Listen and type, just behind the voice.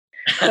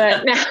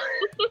But now,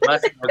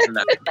 much more than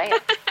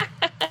that.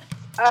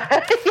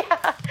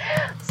 yeah.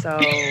 So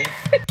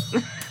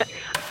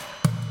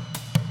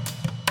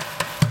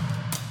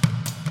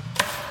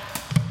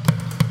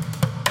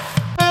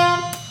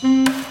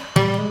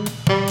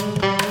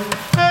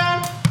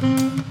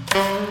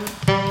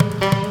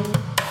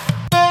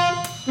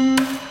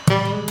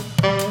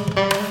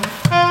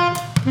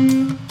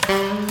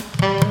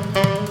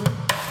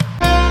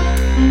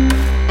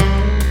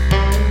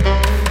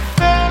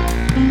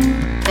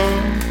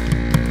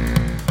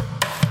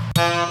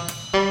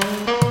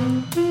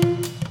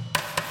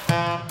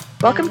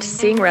welcome to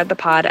Seeing Red the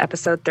Pod,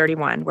 episode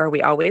 31, where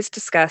we always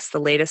discuss the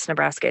latest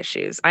Nebraska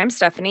issues. I'm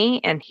Stephanie,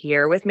 and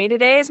here with me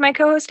today is my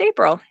co-host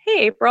April.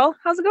 Hey, April,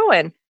 how's it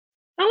going?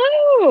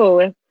 Hello.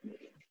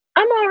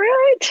 I'm all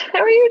right. How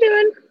are you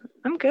doing?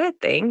 I'm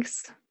good,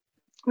 thanks.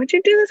 What'd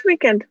you do this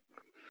weekend?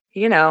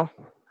 You know,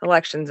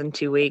 elections in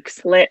 2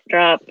 weeks. Lit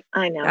drop.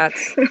 I know.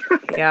 That's,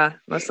 yeah,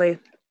 mostly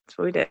that's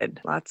what we did.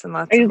 Lots and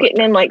lots Are you of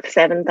getting in like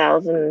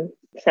 700,000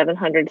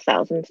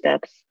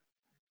 steps?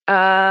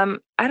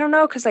 I don't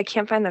know, because I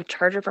can't find the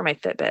charger for my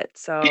Fitbit.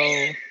 So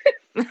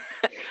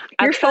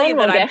Your phone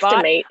will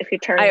estimate if you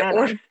turn that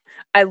on.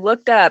 I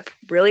looked up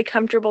really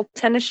comfortable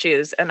tennis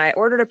shoes and I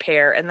ordered a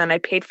pair and then I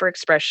paid for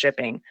express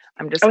shipping.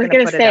 I was going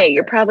to say,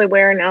 you're probably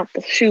wearing out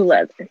the shoe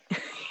leather.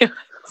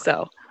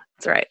 So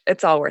it's all right.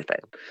 It's all worth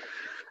it.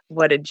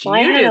 What did you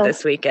do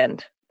this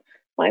weekend?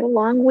 I had a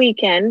long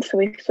weekend. So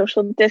we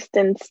social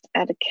distanced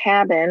at a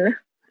cabin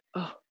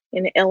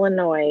in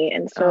Illinois.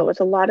 And so it was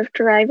a lot of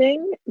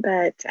driving,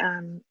 but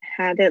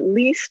had at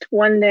least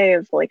one day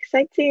of like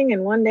sightseeing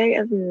and one day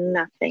of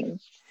nothing.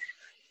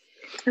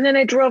 And then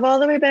I drove all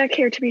the way back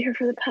here to be here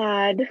for the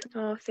pod.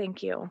 Oh,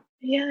 thank you.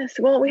 Yes.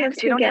 Well, we have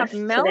two guests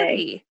have Melody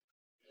today.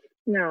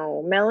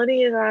 No,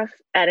 Melody is off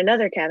at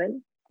another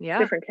cabin. Yeah.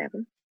 Different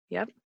cabin.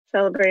 Yep.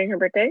 Celebrating her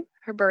birthday.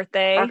 Her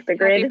birthday. Off the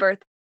grid. Happy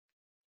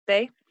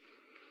birthday.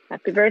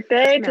 Happy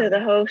birthday to the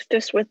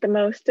hostess with the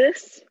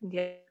mostest.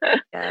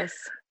 Yes.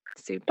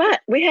 Super. But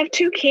we have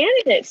two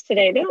candidates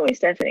today, don't we,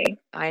 Stephanie?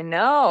 I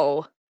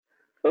know.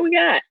 Who we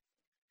got?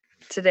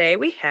 Today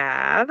we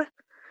have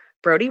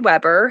Brody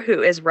Weber,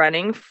 who is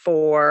running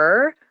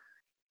for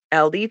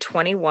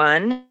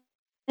LD21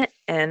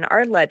 in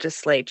our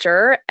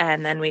legislature.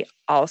 And then we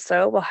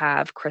also will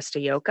have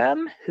Krista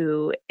Yoakum,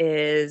 who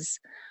is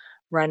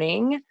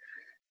running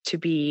to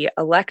be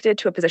elected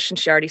to a position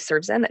she already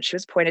serves in that she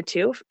was appointed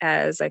to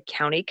as a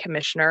county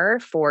commissioner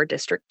for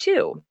District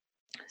 2.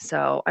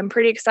 So I'm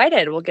pretty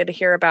excited. We'll get to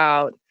hear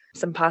about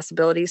some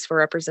possibilities for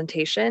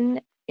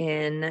representation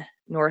in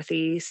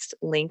Northwest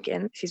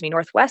Lincoln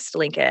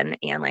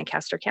and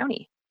Lancaster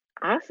County.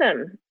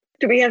 Awesome.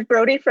 Do we have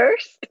Brody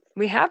first?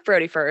 We have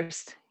Brody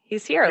first.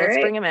 He's here. Let's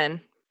bring him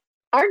in.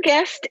 Our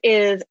guest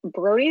is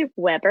Brody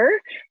Weber,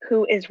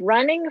 who is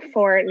running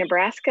for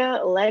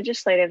Nebraska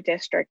Legislative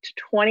District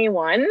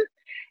 21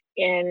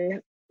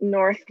 in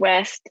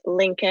Northwest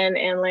Lincoln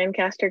and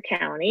Lancaster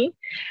County.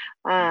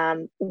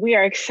 We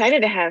are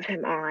excited to have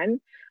him on.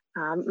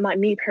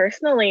 Me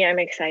personally, I'm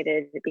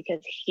excited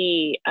because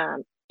he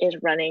is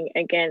running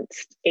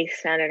against a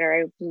senator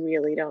I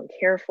really don't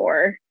care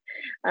for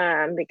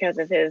because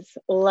of his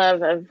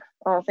love of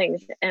all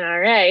things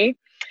NRA.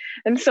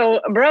 And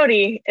so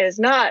Brody is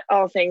not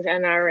all things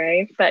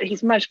NRA, but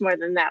he's much more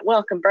than that.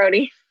 Welcome,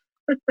 Brody.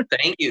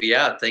 Thank you.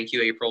 Yeah, thank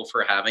you, April,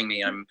 for having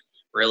me. I'm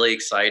really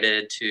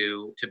excited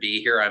to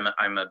be here.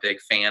 I'm a big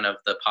fan of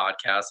the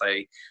podcast.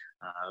 I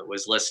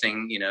was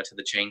listening, to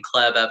the Jane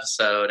Kleb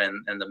episode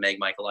and the Meg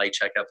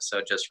Michaelichek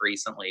episode just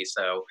recently.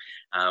 So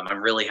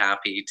I'm really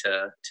happy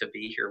to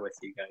be here with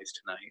you guys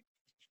tonight.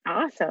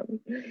 Awesome.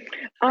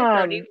 Hi,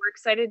 Brody. We're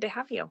excited to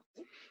have you.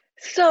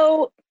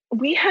 So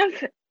we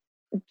have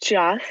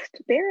just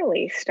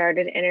barely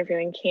started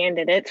interviewing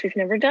candidates. We've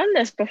never done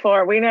this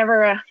before.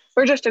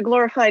 We're just a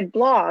glorified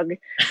blog,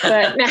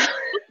 but now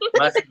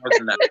much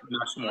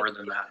more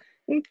than that.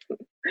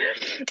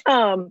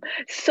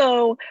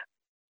 So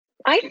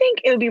I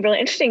think it would be really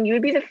interesting. You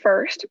would be the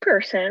first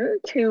person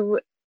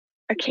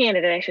a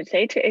candidate, I should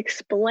say, to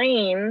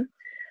explain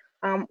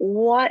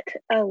what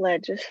a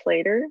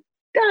legislator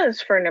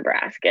does for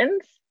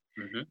Nebraskans.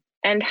 Mm-hmm.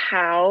 And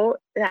how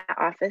that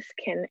office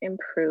can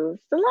improve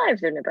the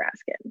lives of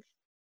Nebraskans.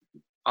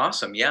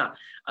 Awesome. Yeah.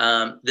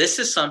 This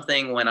is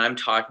something when I'm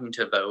talking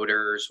to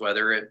voters,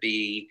 whether it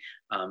be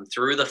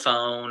through the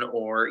phone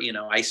or,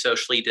 I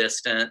socially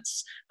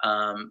distance,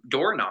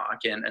 door knock.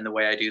 And the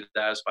way I do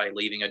that is by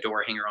leaving a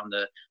door hanger on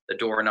the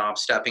doorknob,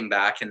 stepping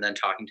back and then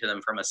talking to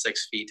them from a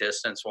 6 feet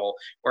distance while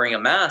wearing a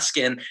mask.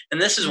 And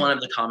this is one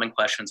of the common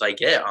questions I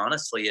get,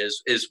 honestly,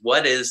 is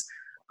what is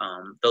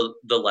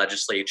the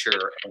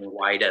legislature and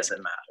why does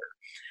it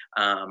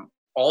matter?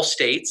 All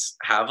states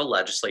have a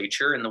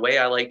legislature, and the way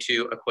I like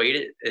to equate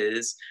it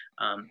is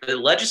the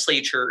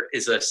legislature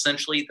is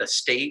essentially the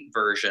state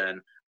version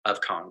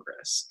of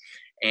Congress.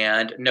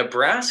 And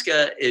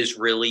Nebraska is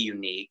really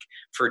unique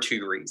for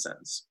 2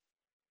 reasons.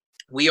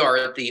 We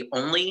are the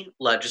only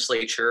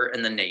legislature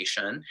in the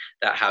nation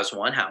that has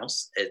one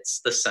house. It's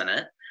the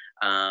Senate.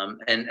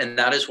 And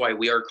that is why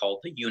we are called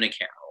the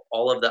unicameral.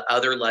 All of the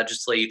other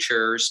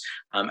legislatures,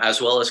 as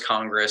well as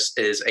Congress,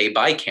 is a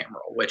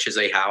bicameral, which is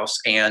a House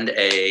and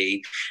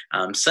a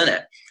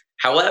Senate.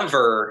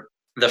 However,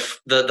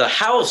 the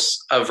House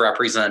of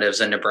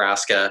Representatives in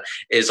Nebraska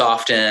is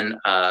often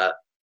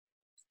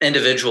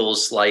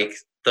individuals like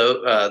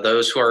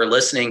those who are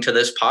listening to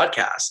this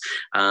podcast.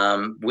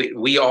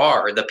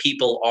 The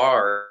people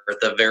are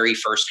the very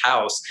first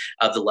house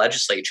of the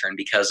legislature. And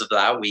because of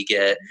that, we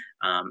get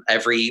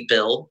every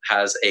bill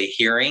has a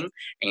hearing,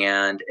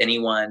 and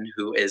anyone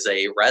who is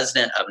a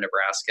resident of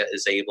Nebraska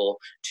is able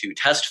to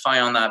testify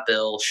on that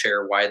bill,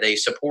 share why they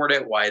support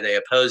it, why they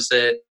oppose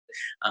it,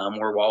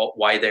 or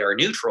why they are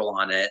neutral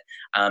on it.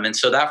 And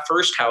so that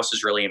first house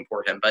is really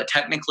important. But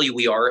technically,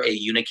 we are a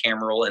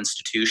unicameral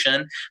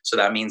institution. So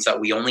that means that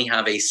we only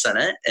have a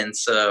Senate. And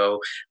so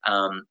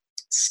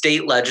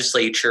state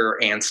legislature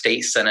and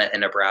state Senate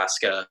in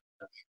Nebraska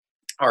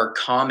are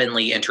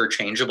commonly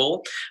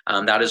interchangeable.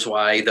 That is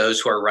why those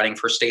who are running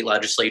for state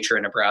legislature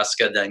in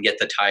Nebraska then get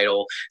the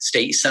title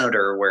state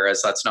senator,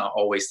 whereas that's not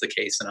always the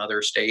case in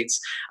other states.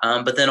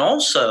 But then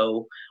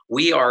also,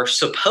 we are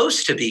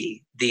supposed to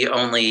be the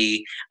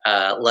only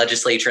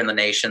legislature in the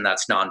nation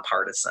that's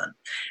nonpartisan.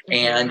 Mm-hmm.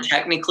 And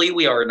technically,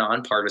 we are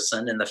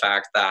nonpartisan in the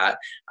fact that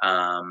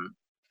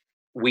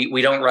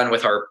we don't run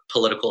with our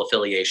political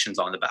affiliations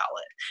on the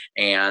ballot,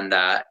 and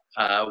that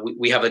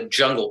we have a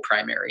jungle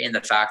primary, and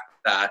the fact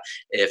that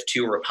if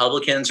two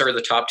Republicans are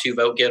the top two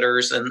vote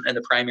getters in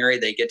the primary,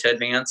 they get to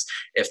advance.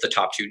 If the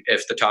top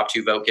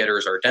two vote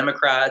getters are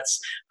Democrats,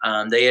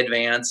 they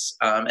advance.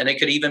 And it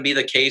could even be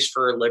the case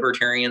for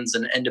libertarians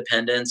and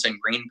independents and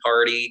Green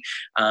Party.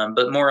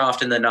 But more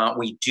often than not,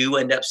 we do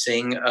end up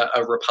seeing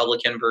a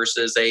Republican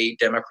versus a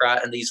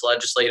Democrat in these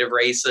legislative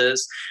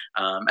races.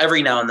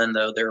 Every now and then,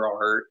 though, there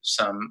are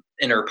some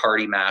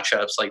inter-party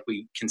matchups like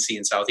we can see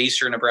in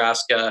southeastern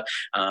Nebraska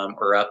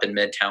or up in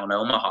Midtown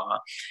Omaha.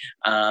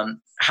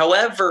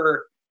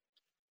 However,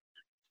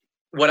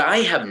 what I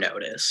have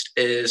noticed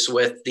is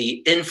with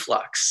the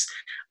influx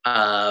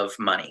of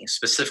money,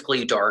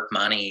 specifically dark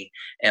money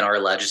in our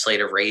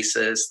legislative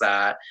races,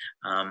 that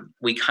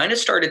we kind of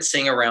started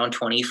seeing around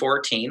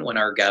 2014 when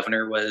our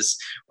governor was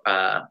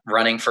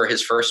running for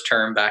his first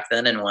term back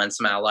then and won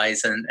some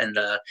allies in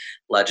the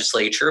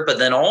legislature. But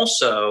then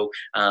also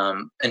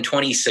in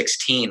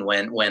 2016,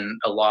 when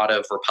a lot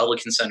of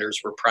Republican senators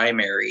were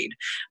primaried,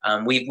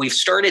 we've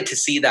started to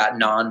see that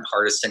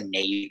nonpartisan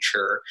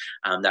nature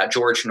that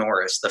George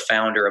Norris, the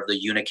founder of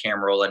the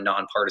unicameral and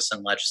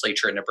nonpartisan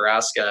legislature in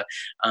Nebraska,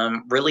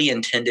 really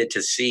intended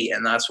to see.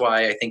 And that's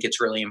why I think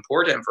it's really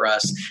important for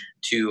us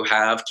to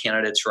have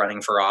candidates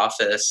running for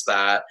office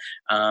that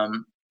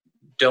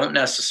don't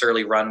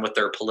necessarily run with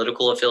their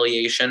political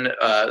affiliation.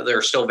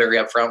 They're still very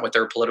upfront with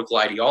their political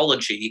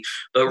ideology,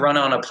 but run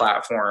on a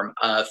platform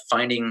of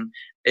finding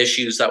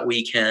issues that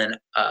we can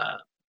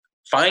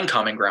find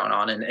common ground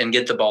on and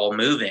get the ball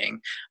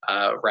moving,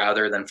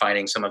 rather than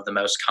finding some of the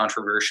most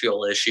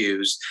controversial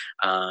issues,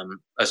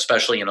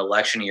 especially in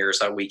election years,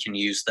 that we can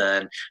use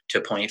then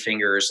to point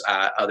fingers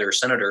at other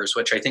senators,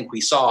 which I think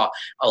we saw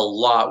a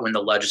lot when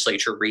the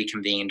legislature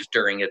reconvened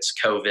during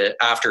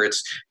after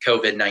its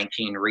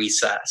COVID-19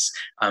 recess.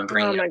 Oh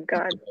my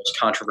God. The most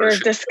controversial.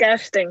 It was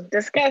disgusting.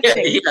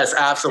 Yes,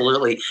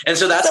 absolutely. And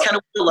so that's kind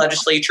of what the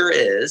legislature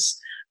is.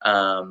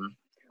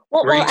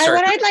 What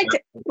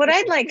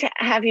I'd like to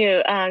have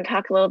you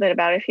talk a little bit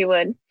about, if you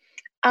would.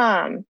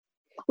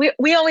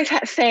 We always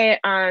say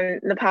on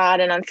the pod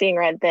and on Seeing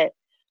Red that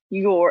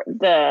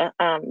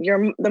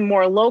the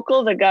more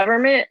local the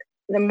government,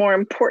 the more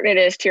important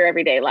it is to your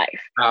everyday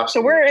life. Absolutely.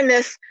 So we're in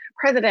this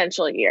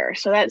presidential year,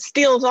 so that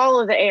steals all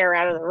of the air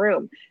out of the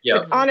room.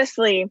 Yep. But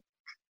honestly,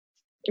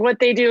 what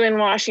they do in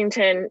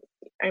Washington,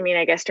 I mean,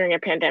 I guess during a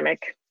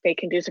pandemic, they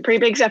can do some pretty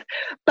big stuff,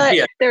 but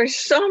there's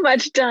so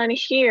much done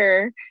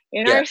here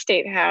in our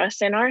state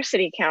house and our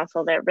city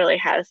council that really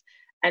has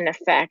an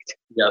effect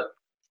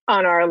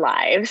on our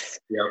lives.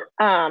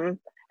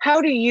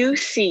 How do you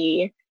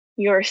see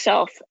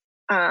yourself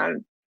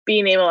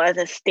being able, as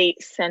a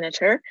state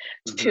senator,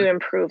 to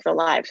improve the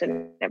lives of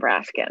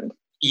Nebraskans?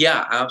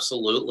 Yeah,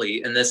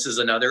 absolutely. And this is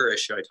another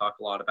issue I talk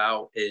a lot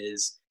about,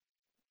 is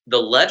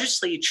the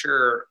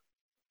legislature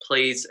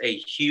plays a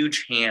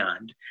huge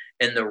hand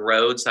in the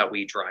roads that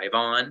we drive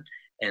on,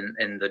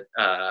 and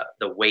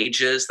the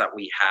wages that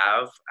we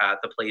have at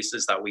the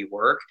places that we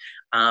work.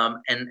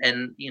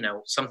 And you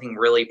know, something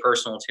really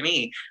personal to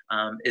me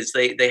is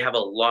they have a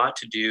lot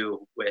to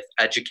do with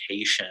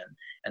education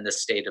in the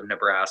state of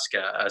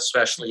Nebraska,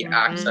 especially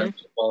access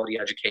to quality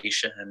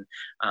education,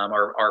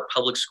 our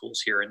public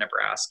schools here in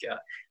Nebraska.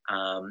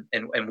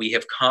 And we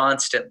have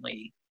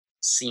constantly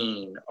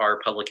seen our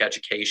public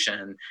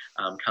education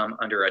come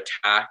under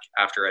attack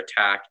after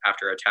attack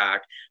after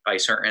attack by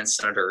certain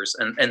senators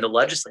and the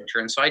legislature.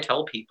 And so I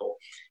tell people,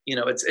 you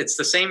know, it's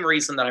the same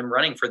reason that I'm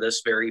running for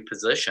this very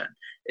position.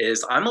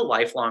 Is I'm a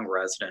lifelong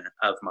resident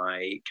of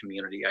my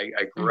community.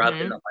 I grew up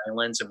in the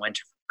Highlands and went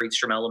to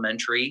Friedstrom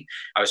Elementary.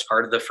 I was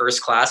part of the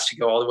first class to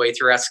go all the way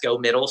through Esco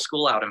Middle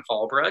School out in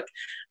Fallbrook.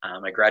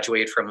 I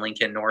graduated from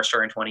Lincoln North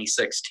Star in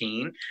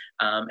 2016.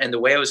 And the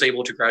way I was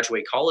able to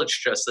graduate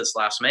college just this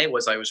last May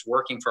was I was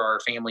working for our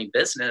family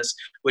business,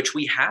 which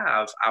we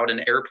have out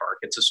in Air Park.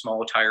 It's a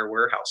small tire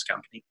warehouse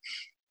company.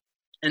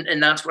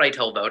 And that's what I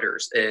tell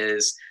voters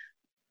is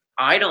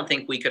I don't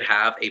think we could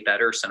have a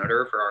better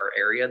senator for our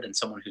area than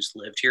someone who's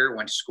lived here,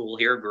 went to school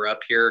here, grew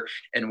up here,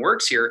 and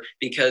works here,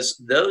 because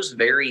those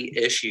very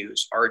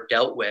issues are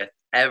dealt with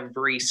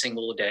every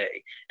single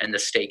day in the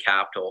state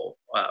capitol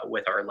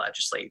with our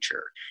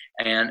legislature.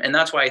 And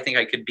that's why I think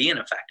I could be an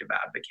effective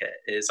advocate,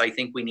 is I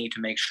think we need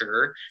to make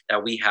sure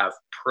that we have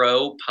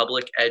pro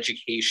public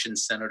education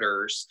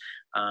senators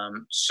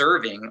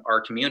serving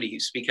our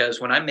communities, because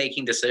when I'm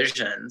making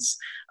decisions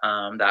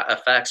that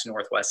affects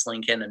Northwest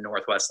Lincoln and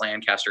Northwest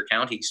Lancaster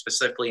County,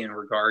 specifically in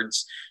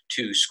regards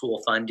to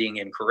school funding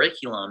and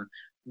curriculum,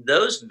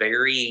 those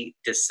very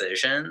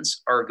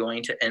decisions are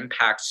going to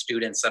impact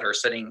students that are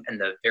sitting in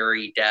the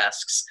very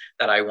desks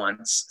that I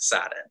once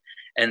sat in.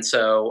 And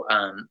so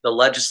the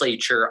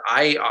legislature,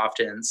 I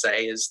often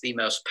say, is the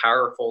most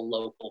powerful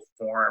local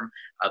form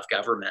of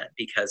government,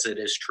 because it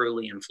is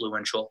truly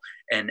influential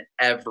in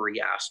every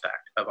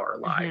aspect of our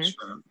lives,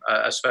 from,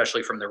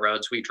 especially from the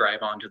roads we drive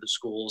on, to the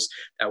schools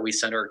that we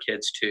send our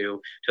kids to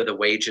the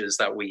wages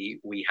that we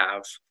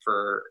have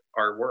for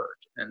our work.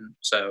 And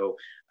so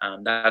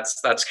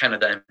that's kind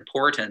of the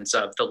importance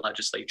of the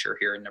legislature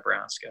here in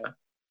Nebraska.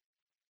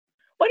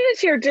 What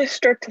is your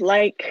district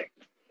like,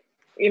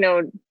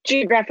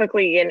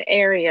 geographically and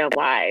area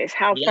wise?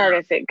 How far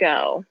does it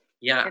go?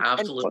 Yeah,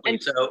 absolutely.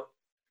 So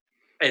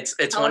it's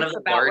one of the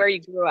about where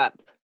you grew up.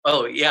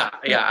 Oh yeah,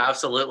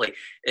 absolutely.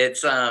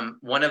 It's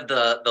one of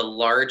the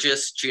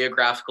largest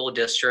geographical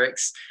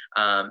districts,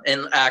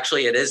 and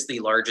actually it is the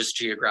largest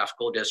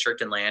geographical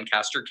district in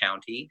Lancaster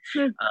County.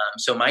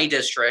 So my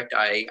district,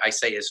 I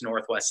say, is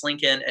Northwest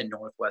Lincoln and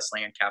Northwest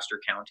Lancaster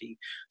County.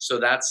 So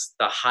that's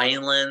the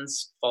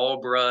Highlands,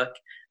 Fallbrook,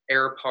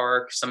 Air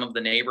Park, some of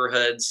the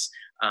neighborhoods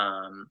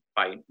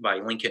by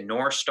Lincoln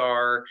North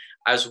Star,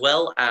 as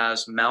well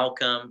as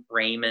Malcolm,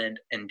 Raymond,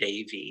 and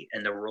Davie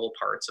in the rural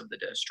parts of the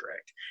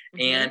district.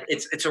 And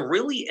it's a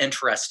really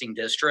interesting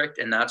district,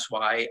 and that's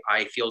why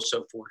I feel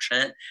so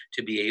fortunate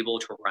to be able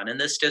to run in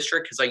this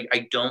district, because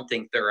I don't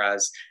think they're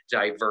as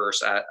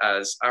diverse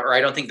or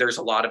I don't think there's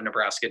a lot of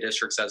Nebraska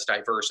districts as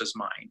diverse as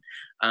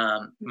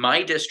mine.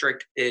 My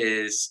district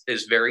is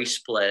very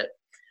split,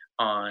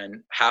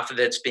 on half of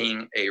it's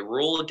being a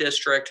rural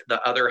district. The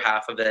other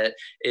half of it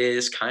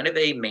is kind of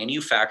a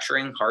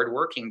manufacturing,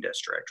 hardworking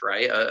district,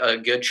 right? A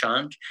good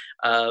chunk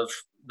of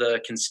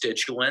the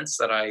constituents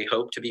that I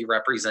hope to be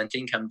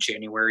representing come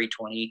January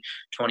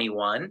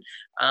 2021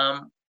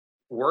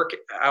 work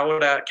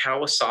out at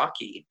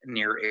Kawasaki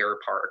near Air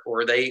Park,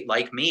 or they,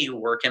 like me,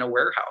 work in a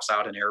warehouse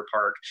out in Air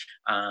Park,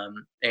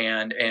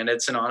 and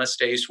it's an honest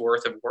day's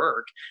worth of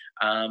work.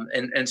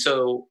 And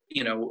so,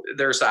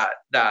 there's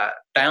that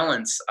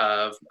balance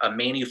of a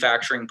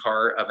manufacturing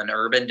part of an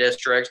urban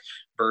district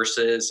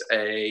versus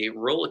a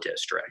rural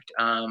district.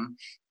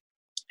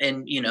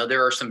 And,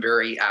 there are some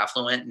very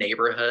affluent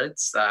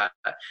neighborhoods that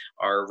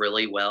are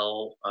really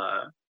well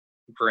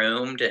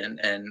groomed and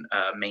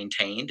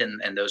maintained,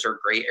 and those are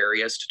great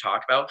areas to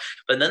talk about.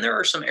 But then there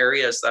are some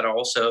areas that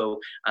also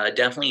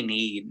definitely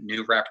need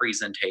new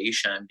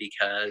representation,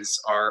 because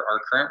our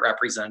current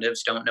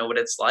representatives don't know what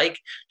it's like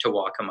to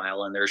walk a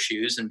mile in their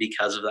shoes, and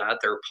because of that,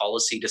 their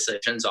policy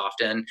decisions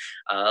often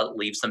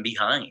leaves them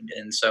behind.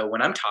 And so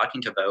when I'm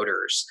talking to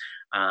voters,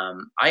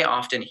 I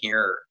often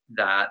hear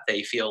that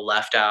they feel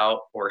left out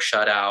or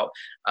shut out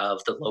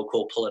of the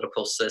local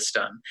political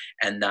system,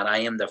 and that I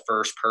am the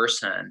first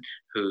person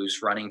who's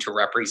running to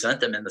represent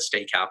them in the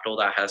state capitol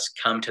that has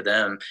come to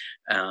them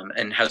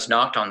and has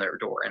knocked on their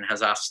door and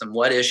has asked them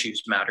what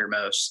issues matter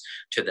most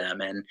to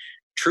them. And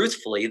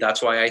truthfully,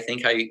 that's why I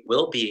think I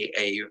will be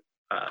a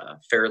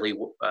fairly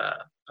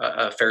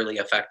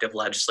effective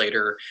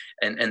legislator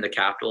in the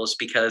Capitol, is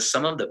because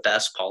some of the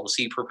best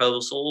policy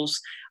proposals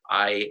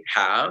I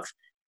have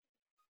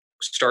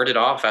started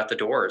off at the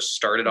doors,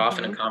 started off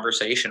in a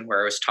conversation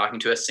where I was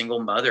talking to a single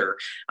mother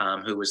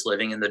who was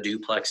living in the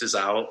duplexes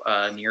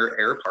out near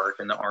Air Park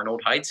in the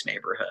Arnold Heights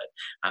neighborhood,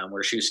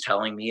 where she was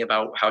telling me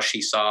about how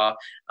she saw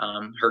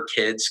her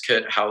kids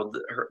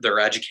their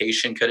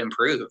education could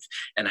improve,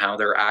 and how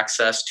their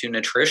access to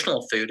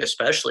nutritional food,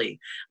 especially,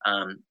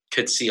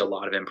 could see a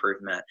lot of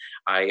improvement.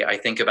 I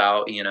think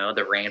about,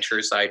 the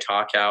ranchers I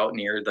talk out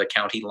near the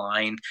county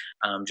line,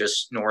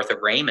 just north of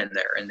Raymond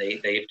there, and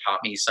they've taught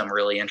me some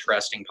really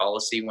interesting policy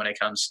when it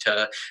comes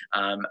to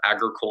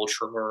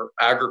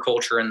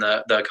agriculture and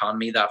the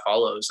economy that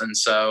follows. And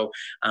so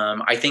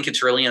I think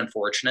it's really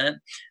unfortunate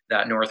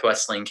that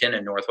Northwest Lincoln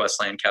and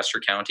Northwest Lancaster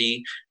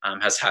County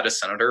has had a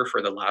senator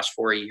for the last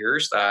 4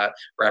 years that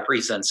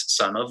represents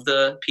some of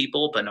the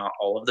people, but not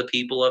all of the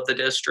people of the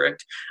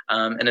district.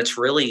 And it's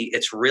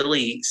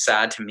really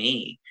sad to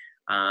me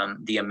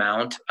the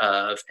amount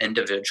of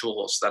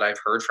individuals that I've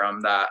heard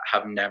from that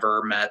have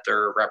never met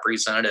their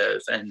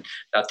representative, and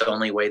that the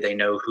only way they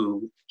know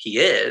who he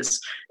is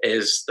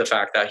the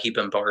fact that he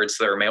bombards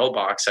their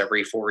mailbox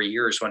every 4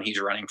 years when he's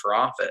running for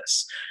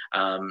office.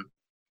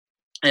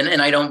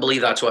 And I don't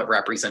believe that's what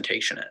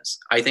representation is.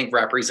 I think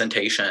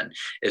representation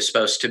is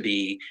supposed to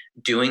be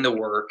doing the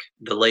work,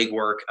 the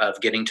legwork of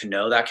getting to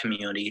know that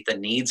community, the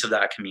needs of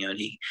that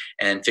community,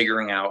 and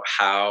figuring out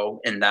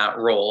how in that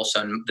role,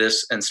 so in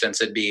this instance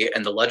it'd be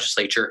in the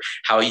legislature,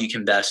 how you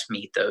can best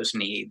meet those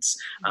needs,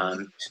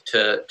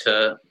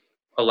 to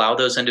allow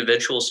those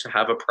individuals to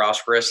have a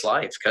prosperous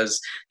life.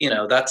 Because,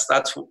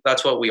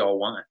 that's what we all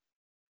want.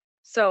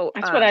 So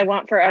that's what I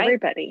want for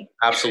everybody.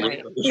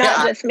 Absolutely.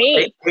 Not just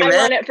me. Amen. I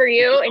want it for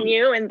you and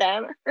you and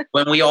them.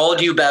 When we all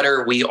do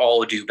better, we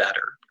all do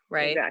better.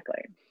 Right.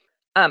 Exactly.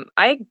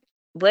 I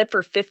lived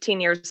for 15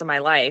 years of my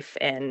life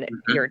in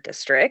your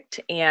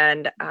district.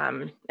 And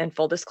in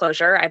full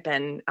disclosure, I've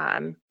been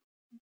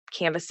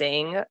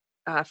canvassing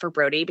for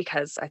Brody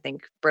because I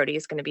think Brody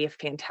is going to be a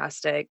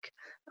fantastic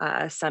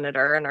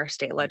senator in our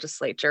state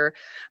legislature.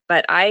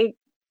 But I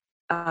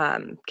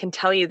can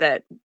tell you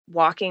that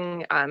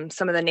walking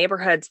some of the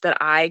neighborhoods that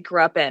I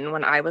grew up in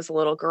when I was a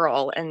little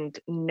girl, and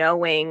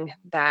knowing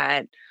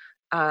that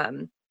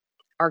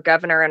our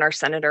governor and our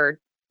senator,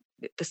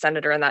 the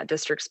senator in that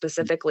district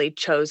specifically,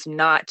 chose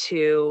not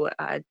to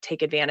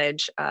take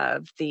advantage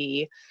of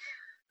the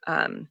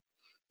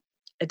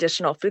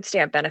additional food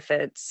stamp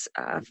benefits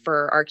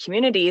for our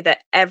community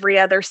that every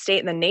other state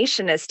in the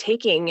nation is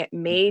taking,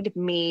 made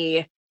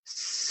me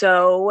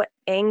so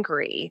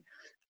angry.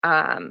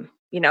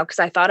 Because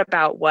I thought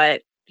about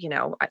what,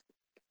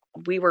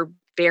 we were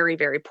very,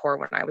 very poor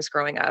when I was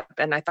growing up.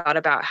 And I thought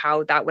about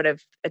how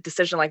a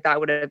decision like that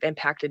would have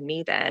impacted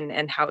me then,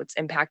 and how it's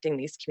impacting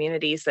these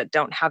communities that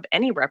don't have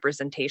any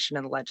representation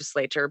in the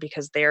legislature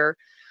because their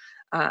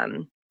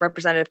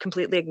representative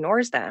completely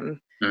ignores them.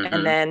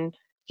 And then,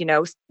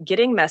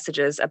 getting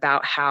messages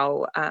about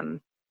how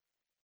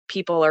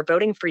people are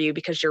voting for you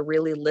because you're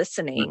really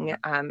listening,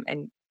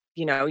 and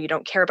you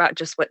don't care about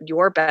just what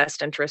your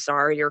best interests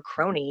are, your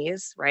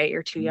cronies, right?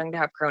 You're too young to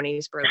have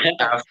cronies, Brody.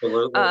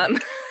 Absolutely. I'd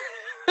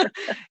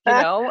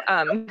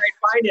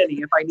find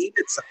any if I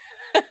needed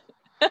some.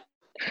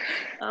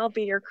 I'll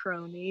be your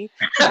crony.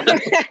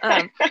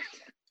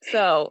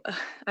 So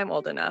I'm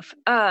old enough.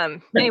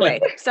 Anyway,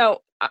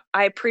 so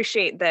I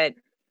appreciate that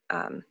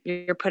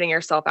you're putting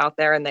yourself out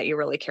there and that you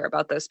really care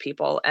about those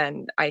people.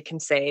 And I can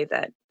say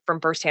that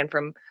from firsthand,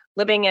 from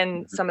living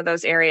in some of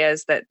those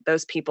areas, that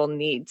those people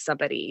need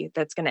somebody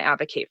that's going to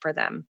advocate for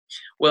them.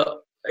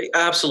 Well,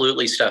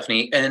 absolutely,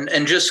 Stephanie.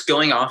 And just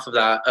going off of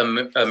that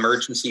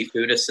emergency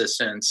food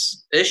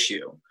assistance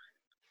issue,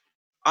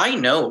 I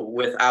know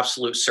with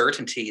absolute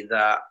certainty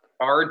that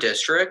our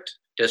district,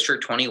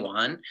 District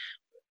 21,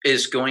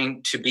 is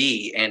going to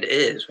be and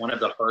is one of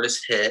the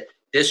hardest hit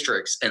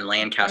districts in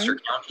Lancaster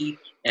County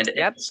and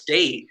in the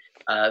state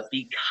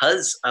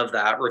because of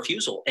that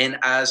refusal. And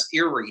as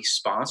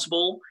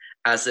irresponsible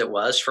as it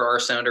was for our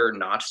senator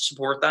not to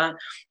support that,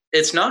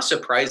 it's not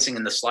surprising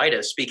in the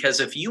slightest, because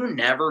if you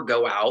never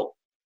go out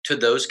to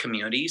those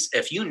communities,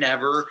 if you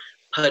never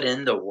put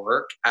in the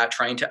work at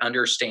trying to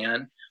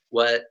understand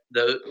what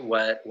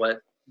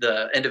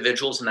the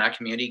individuals in that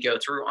community go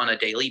through on a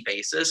daily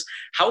basis,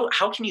 how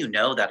can you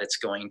know that it's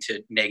going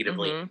to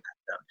negatively impact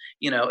them?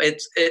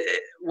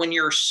 When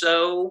you're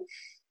so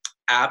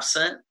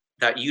absent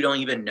that you don't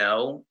even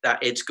know that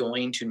it's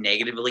going to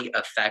negatively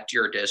affect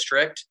your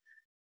district,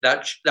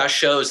 that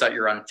shows that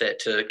you're unfit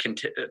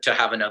to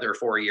have another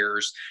 4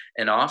 years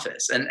in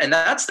office. And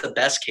that's the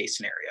best case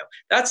scenario.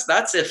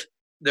 That's if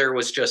there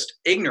was just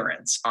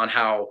ignorance on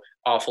how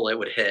awful it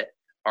would hit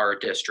our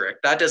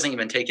district. That doesn't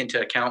even take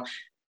into account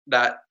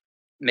that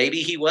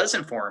maybe he was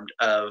informed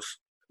of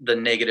the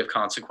negative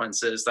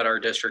consequences that our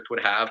district would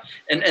have,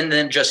 and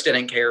then just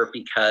didn't care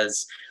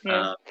because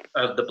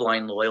of the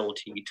blind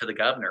loyalty to the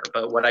governor.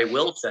 But what I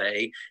will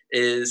say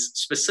is,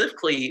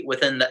 specifically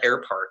within the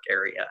Air Park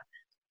area,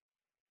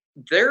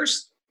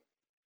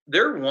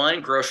 they're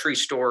one grocery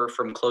store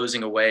from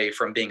closing away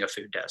from being a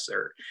food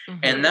desert.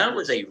 And that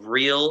was a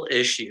real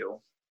issue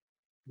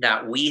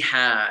that we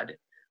had,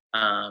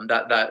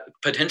 that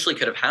potentially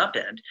could have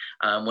happened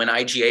when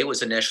IGA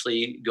was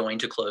initially going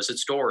to close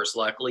its doors.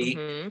 Luckily,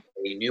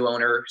 a new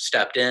owner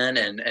stepped in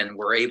and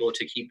were able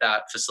to keep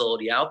that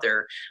facility out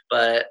there.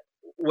 But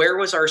where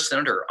was our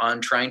senator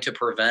on trying to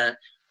prevent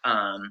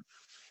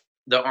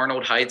the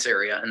Arnold Heights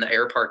area and the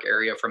Air Park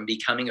area from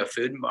becoming a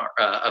food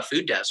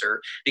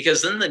desert?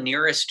 Because then the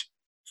nearest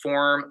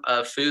form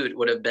of food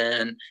would have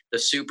been the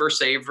Super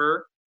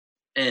Saver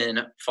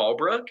in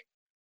Fallbrook,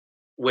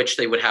 which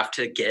they would have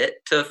to get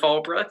to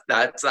Fallbrook.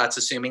 That's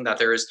assuming that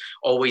there is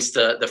always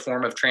the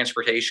form of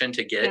transportation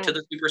to get to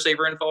the Super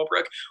Saver in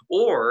Fallbrook,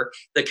 or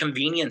the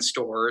convenience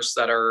stores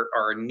that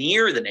are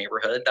near the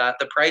neighborhood, that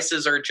the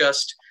prices are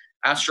just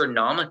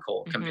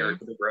astronomical compared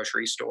to the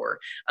grocery store.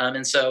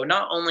 And so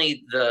not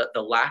only the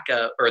lack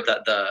of, or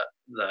the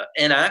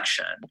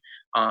inaction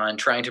on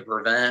trying to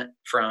prevent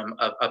from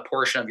a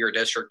portion of your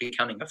district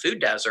becoming a food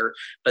desert,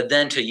 but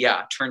then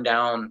to turn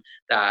down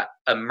that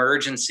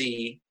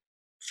emergency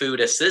food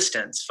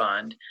assistance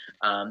fund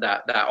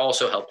that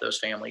also helped those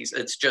families.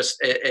 It's just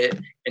it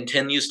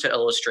continues to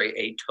illustrate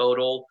a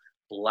total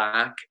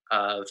lack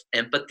of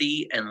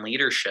empathy and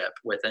leadership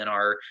within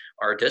our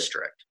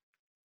district.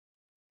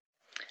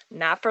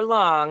 Not for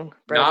long,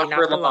 Brody.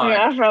 Not for long.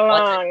 Not for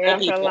long.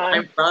 Not for long.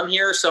 I'm from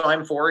here, so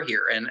I'm for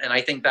here, and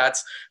I think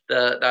that's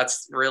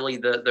really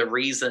the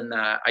reason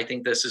that I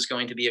think this is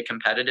going to be a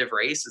competitive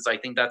race. Is I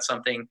think that's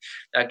something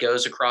that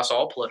goes across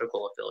all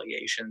political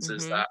affiliations.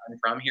 Is that I'm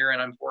from here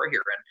and I'm for here,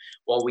 and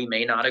while we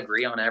may not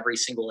agree on every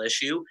single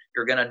issue,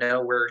 you're going to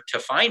know where to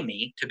find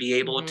me to be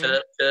able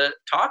to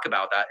talk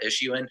about that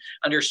issue and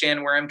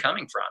understand where I'm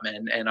coming from,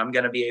 and I'm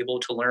going to be able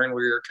to learn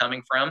where you're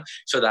coming from,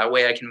 so that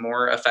way I can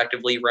more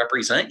effectively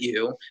represent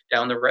you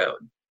down the road.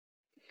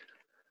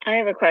 I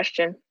have a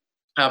question.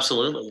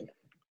 Absolutely.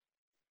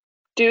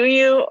 Do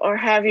you or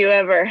have you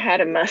ever had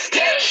a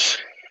mustache?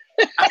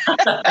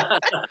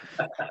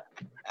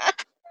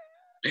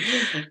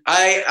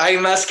 I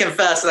must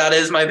confess that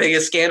is my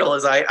biggest scandal.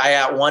 Is I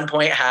at one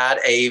point had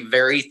a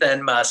very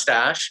thin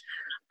mustache.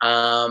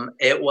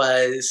 It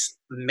was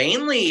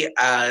mainly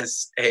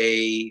as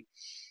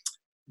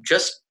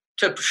just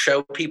to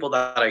show people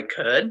that I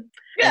could.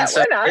 Yeah,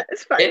 so why not?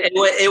 It's fine.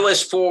 It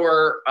was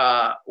for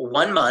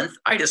 1 month.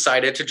 I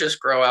decided to just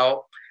grow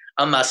out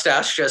a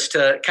mustache just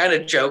to kind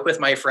of joke with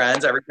my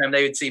friends every time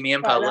they would see me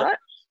in public.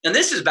 And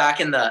this is back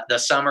in the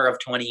summer of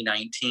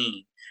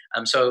 2019.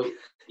 So,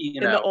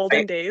 in the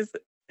olden days.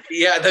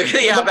 Yeah,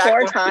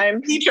 before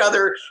time. Each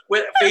other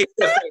with face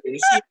to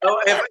face.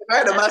 If I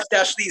had a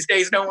mustache these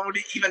days, no one would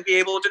even be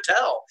able to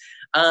tell.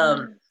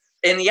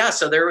 And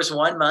so there was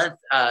 1 month.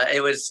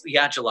 It was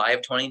July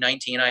of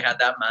 2019. I had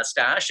that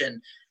mustache,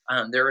 and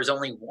there was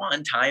only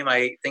one time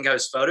I think I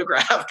was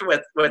photographed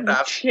with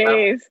that.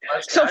 Jeez.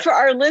 So for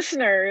our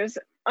listeners,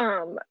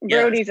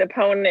 Brody's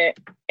opponent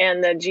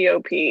and the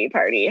GOP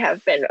party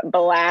have been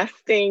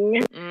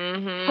blasting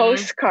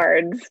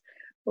postcards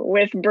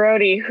with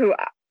Brody, who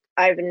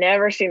I've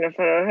never seen a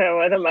photo of him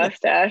with a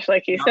mustache,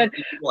 like you said.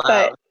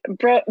 But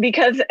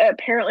because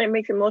apparently it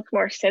makes him look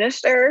more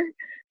sinister.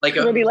 Like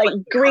maybe like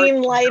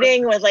green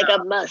lighting with like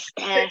a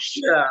mustache.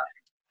 Yeah.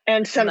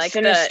 And some like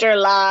sinister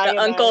lie. The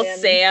Uncle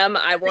Sam,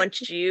 I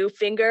want you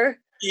finger.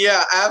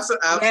 Yeah,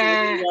 absolutely.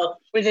 Yeah, well,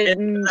 with his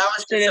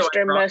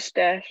sinister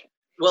mustache.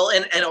 Well,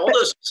 and all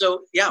those,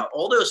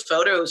 all those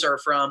photos are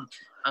from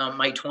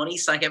my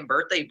 22nd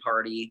birthday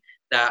party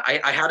that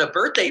I had a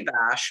birthday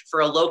bash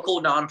for a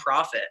local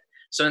nonprofit.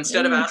 So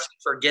instead of asking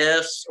for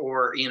gifts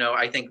or,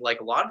 I think like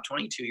a lot of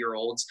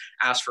 22-year-olds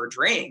ask for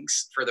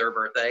drinks for their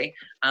birthday,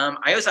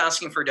 I was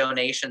asking for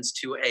donations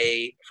for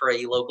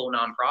a local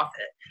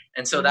nonprofit.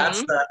 And so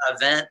that's the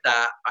event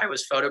that I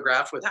was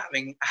photographed with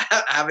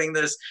having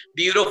this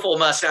beautiful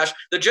mustache.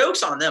 The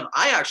joke's on them.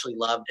 I actually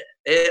loved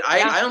it.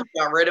 I only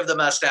got rid of the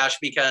mustache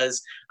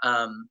because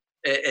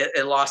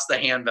it lost the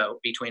hand vote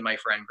between my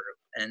friend group.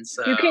 And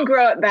so you can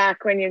grow it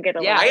back when you get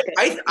elected.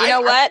 You know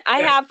what?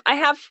 I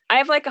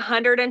have like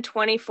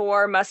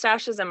 124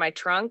 mustaches in my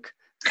trunk.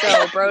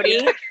 So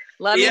Brody,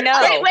 let me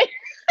know. Wait.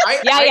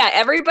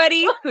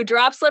 Everybody who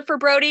drop slip for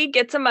Brody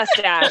gets a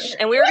mustache.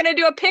 And we were gonna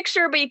do a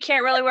picture, but you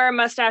can't really wear a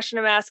mustache and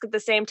a mask at the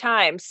same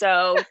time.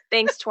 So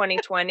thanks,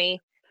 2020.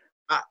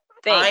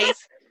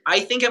 Thanks. I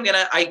think I'm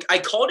gonna. I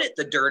called it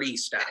the dirty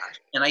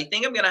stash, and I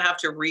think I'm gonna have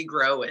to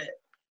regrow it.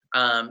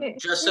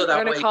 Just so that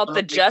we're gonna call it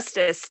the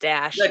justice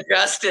stash. The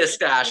justice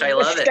stash. I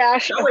love it.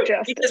 Stash of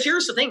justice. Because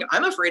here's the thing: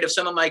 I'm afraid of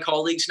some of my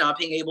colleagues not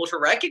being able to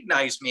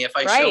recognize me if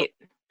I show up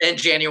in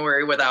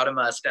January without a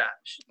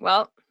mustache.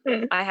 Well,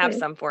 I have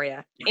some for you.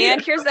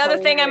 And here's the other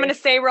thing I'm going to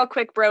say real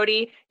quick,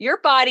 Brody. Your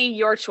body,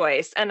 your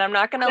choice, and I'm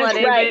not going to let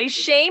anybody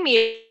shame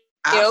you.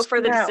 For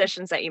the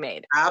decisions that you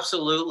made.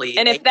 Absolutely.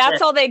 And if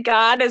that's all they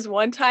got is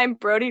one time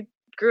Brody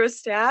grew a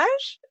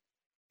stash.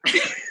 And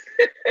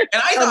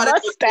I thought it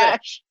was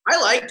mustache.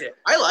 I liked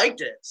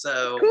it.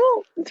 So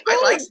cool.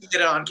 I like to get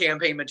it on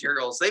campaign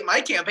materials.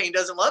 My campaign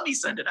doesn't let me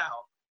send it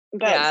out.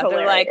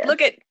 They're like,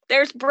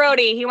 there's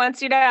Brody. He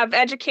wants you to have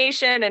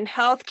education and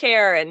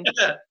healthcare and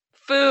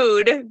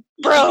food.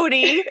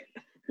 Brody.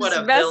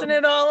 What messing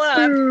it all up.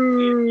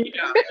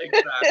 Yeah,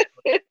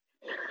 exactly.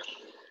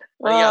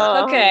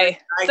 Okay.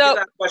 I get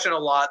that question a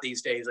lot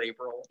these days,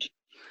 April.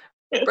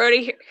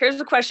 Brody, here's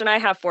the question I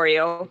have for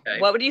you. Okay.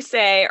 What would you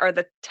say are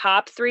the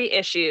top 3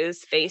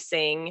 issues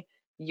facing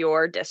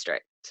your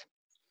district?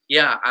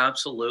 Yeah,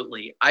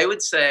 absolutely. I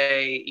would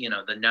say,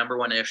 the number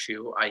one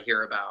issue I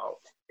hear about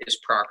is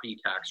property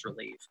tax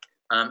relief,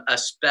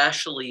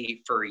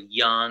 especially for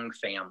young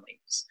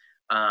families.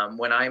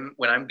 When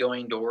I'm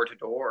going door to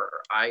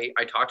door, I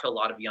talk to a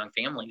lot of young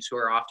families who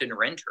are often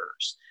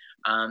renters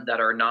that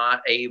are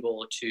not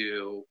able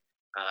to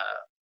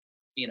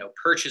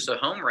purchase a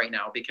home right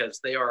now because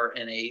they are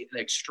in an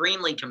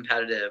extremely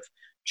competitive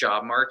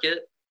job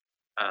market.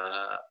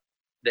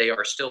 they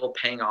are still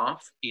paying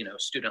off,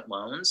 student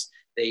loans.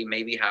 They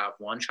maybe have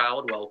one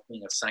child,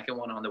 welcoming a second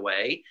one on the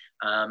way.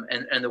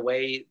 And the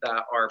way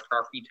that our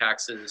property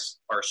taxes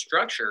are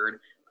structured,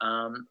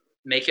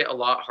 make it a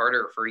lot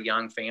harder for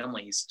young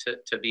families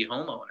to be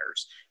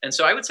homeowners. And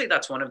so I would say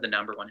that's one of the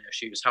number one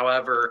issues.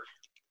 However,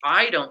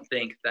 I don't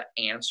think the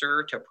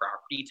answer to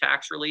property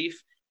tax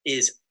relief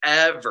is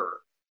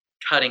ever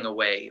cutting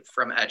away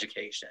from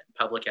education,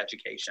 public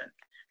education.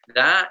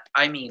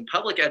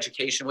 Public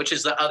education, which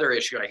is the other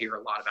issue I hear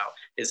a lot about,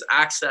 is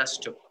access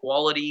to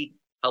quality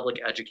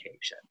public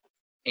education.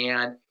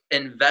 And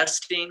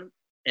investing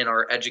in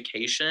our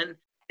education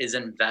is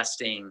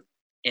investing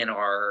in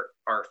our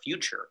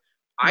future.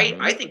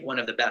 Mm-hmm. I think one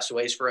of the best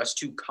ways for us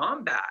to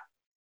combat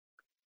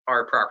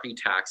our property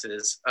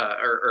taxes,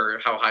 or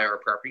how high our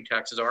property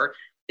taxes are,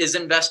 is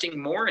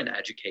investing more in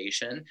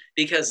education,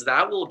 because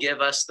that will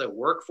give us the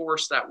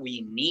workforce that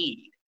we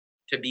need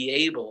to be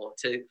able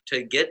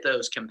to get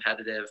those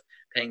competitive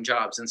paying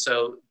jobs. And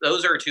so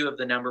those are two of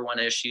the number one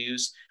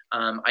issues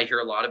I hear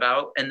a lot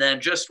about. And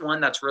then just one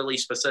that's really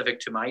specific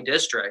to my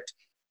district.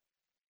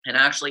 And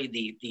actually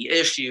the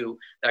issue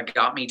that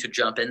got me to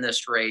jump in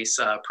this race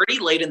pretty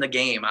late in the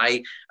game.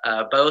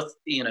 Both,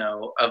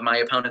 of my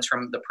opponents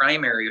from the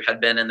primary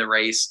had been in the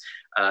race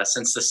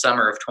since the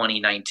summer of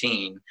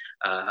 2019.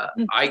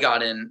 I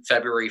got in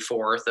February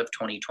 4th of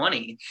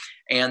 2020.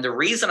 And the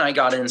reason I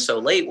got in so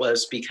late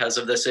was because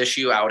of this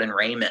issue out in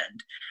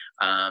Raymond.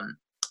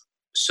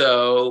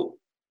 So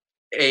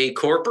a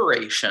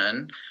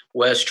corporation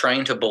was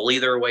trying to bully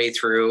their way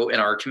through in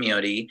our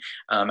community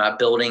at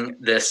building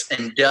this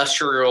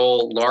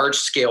industrial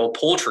large-scale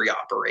poultry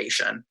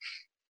operation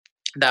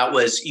that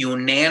was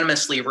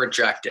unanimously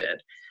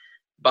rejected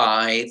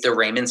by the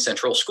Raymond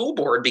Central School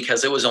Board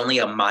because it was only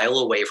a mile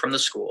away from the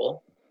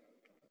school.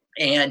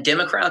 And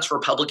Democrats,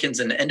 Republicans,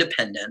 and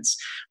independents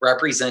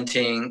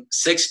representing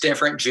 6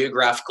 different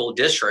geographical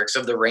districts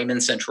of the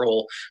Raymond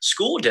Central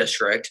School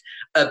District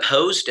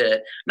opposed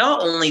it,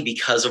 not only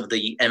because of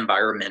the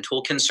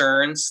environmental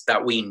concerns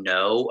that we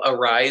know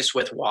arise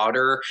with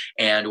water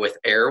and with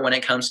air when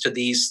it comes to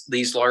these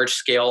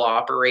large-scale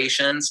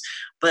operations,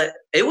 but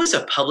it was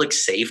a public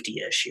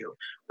safety issue,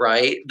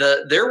 right?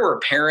 There were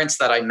parents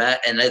that I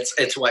met, and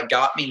it's what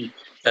got me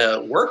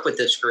to work with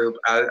this group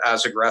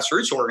as a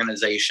grassroots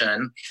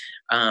organization,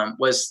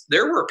 was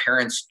there were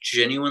parents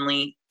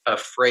genuinely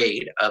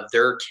afraid of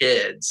their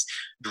kids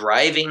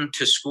driving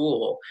to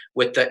school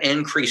with the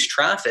increased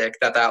traffic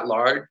that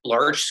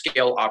large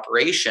scale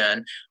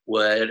operation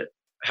would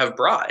have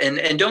brought.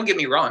 And don't get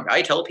me wrong,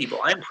 I tell people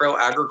I'm pro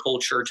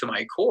agriculture to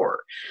my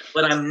core,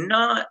 but I'm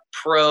not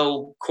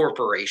pro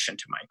corporation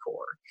to my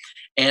core.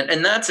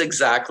 And that's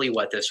exactly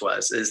what this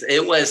was.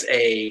 It was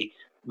a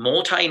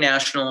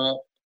multinational,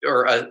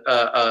 or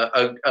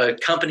a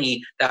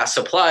company that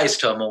supplies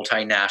to a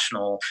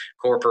multinational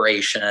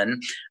corporation,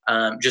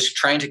 just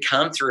trying to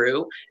come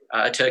through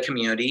to a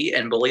community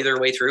and bully their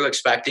way through,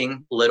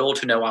 expecting little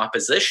to no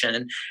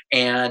opposition,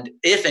 and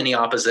if any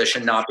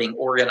opposition, not being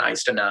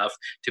organized enough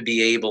to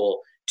be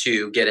able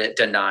to get it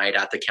denied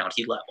at the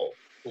county level.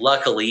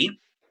 Luckily,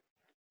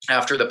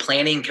 after the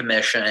Planning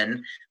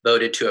Commission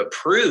voted to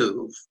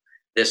approve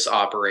this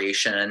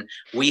operation,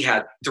 we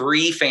had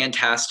 3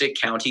 fantastic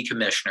county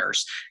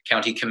commissioners.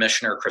 County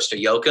Commissioner Krista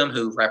Yoakum,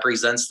 who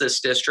represents this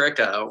district.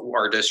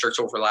 Our districts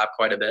overlap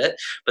quite a bit.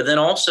 But then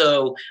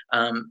also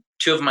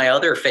 2 of my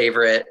other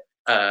favorite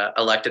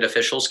elected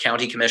officials,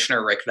 County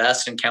Commissioner Rick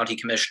Vest and County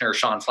Commissioner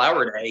Sean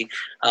Flowerday,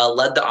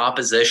 led the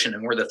opposition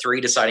and were the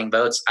 3 deciding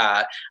votes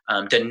at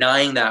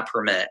denying that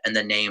permit in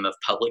the name of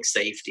public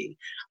safety.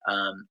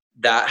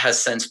 That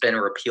has since been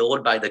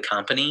repealed by the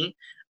company.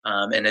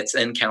 And it's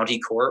in county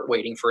court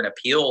waiting for an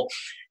appeal.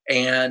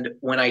 And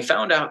when I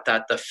found out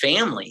that the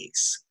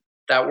families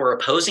that were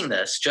opposing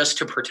this just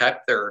to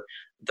protect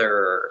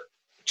their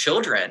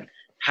children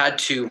had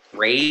to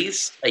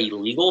raise a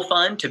legal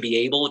fund to be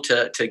able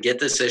to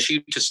get this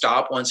issue to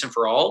stop once and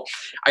for all,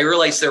 I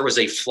realized there was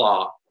a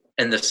flaw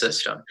in the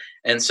system.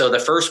 And so the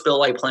first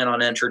bill I plan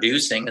on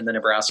introducing in the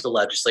Nebraska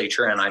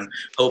legislature, and I'm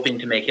hoping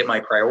to make it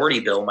my priority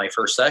bill my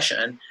first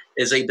session,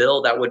 is a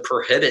bill that would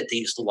prohibit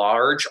these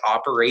large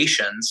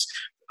operations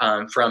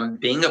from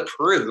being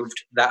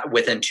approved that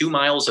within 2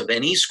 miles of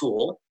any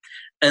school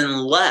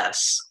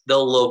unless the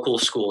local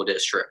school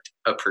district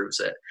approves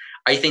it.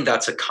 I think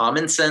that's a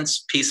common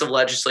sense piece of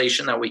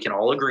legislation that we can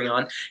all agree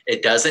on.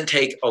 It doesn't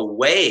take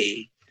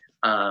away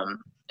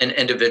an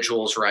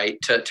individual's right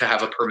to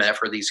have a permit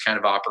for these kind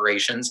of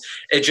operations.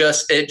 It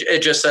just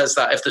says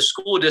that if the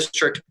school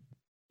district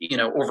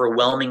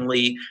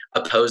overwhelmingly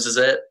opposes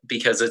it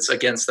because it's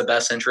against the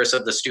best interests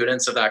of the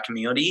students of that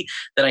community,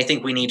 then I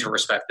think we need to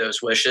respect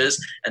those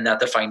wishes, and that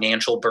the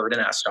financial burden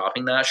at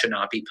stopping that should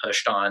not be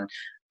pushed on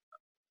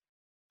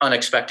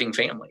unexpecting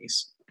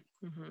families.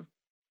 Mm-hmm.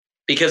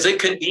 Because it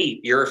could be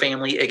your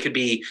family, it could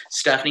be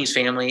Stephanie's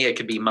family, it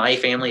could be my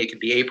family, it could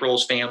be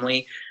April's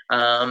family.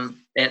 And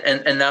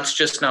that's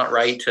just not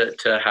right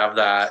to have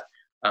that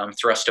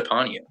thrust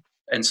upon you.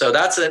 And so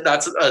that's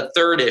a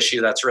third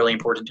issue that's really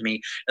important to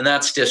me, and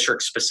that's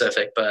district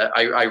specific. But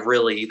I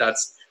really,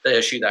 that's the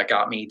issue that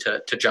got me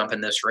to jump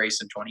in this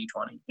race in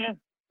 2020. Yeah,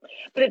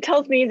 but it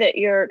tells me that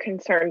you're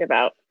concerned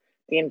about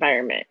the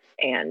environment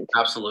and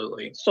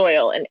absolutely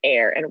soil and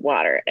air and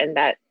water, and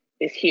that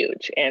is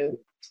huge. And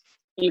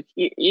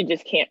you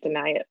just can't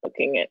deny it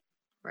looking at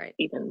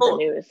even the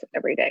news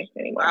every day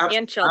anymore.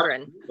 And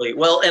children. Absolutely.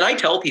 Well, and I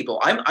tell people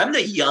I'm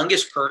the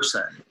youngest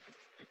person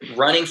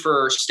running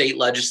for state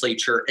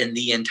legislature in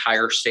the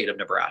entire state of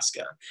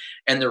Nebraska.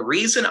 And the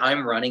reason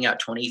I'm running at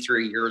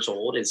 23 years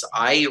old is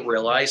I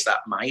realize that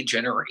my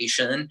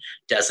generation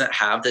doesn't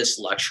have this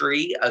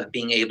luxury of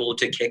being able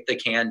to kick the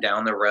can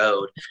down the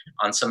road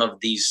on some of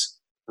these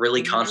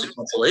really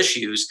consequential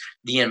issues,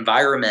 the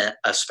environment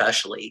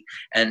especially.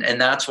 And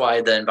that's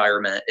why the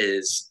environment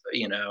is,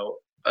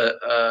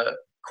 a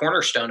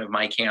cornerstone of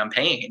my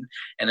campaign.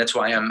 And it's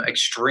why I'm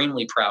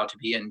extremely proud to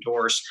be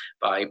endorsed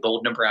by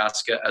Bold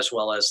Nebraska as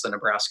well as the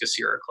Nebraska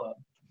Sierra Club.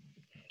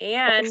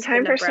 And it's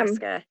time the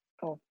Nebraska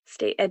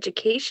State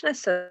Education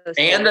Association.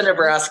 And the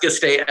Nebraska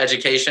State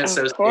Education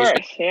Association. Of course,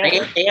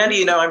 yeah.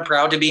 And I'm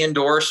proud to be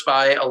endorsed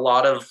by a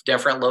lot of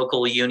different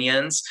local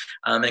unions,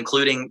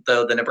 including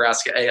the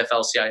Nebraska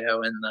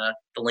AFL-CIO and the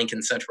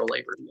Lincoln Central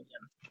Labor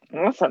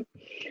Union. Awesome.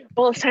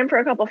 Well, it's time for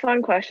a couple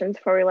fun questions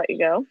before we let you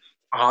go.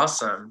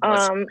 Awesome.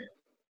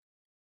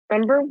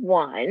 Number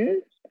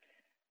one,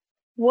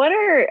 what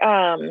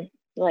are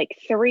like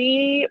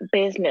 3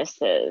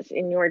 businesses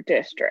in your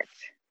district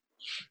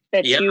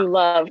that you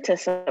love to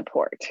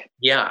support?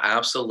 Yeah,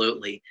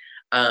 absolutely.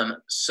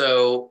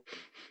 So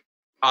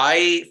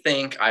I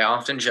think I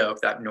often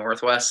joke that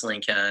Northwest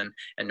Lincoln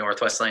and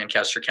Northwest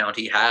Lancaster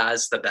County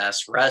has the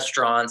best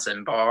restaurants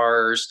and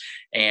bars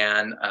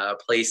and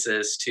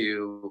places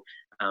to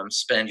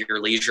spend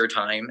your leisure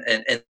time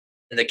in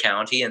the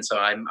county. And so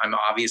I'm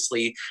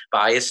obviously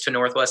biased to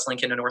Northwest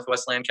Lincoln and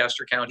Northwest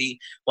Lancaster County.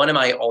 One of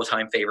my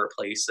all-time favorite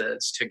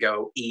places to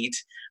go eat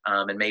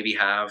and maybe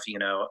have,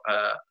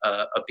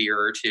 a beer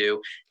or two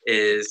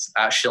is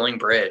at Schilling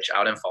Bridge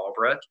out in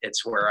Fallbrook.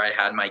 It's where I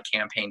had my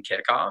campaign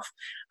kickoff.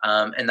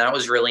 And that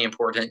was really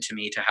important to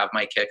me to have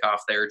my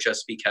kickoff there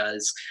just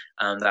because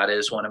that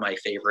is one of my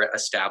favorite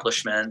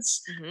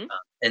establishments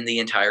in the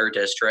entire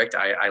district.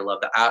 I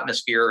love the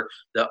atmosphere.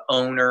 The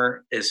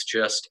owner is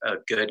just a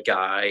good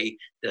guy.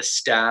 The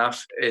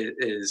staff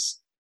is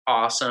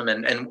awesome.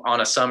 And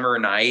on a summer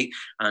night,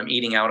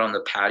 eating out on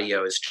the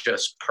patio is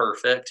just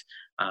perfect.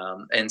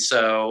 And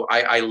so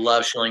I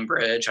love Schilling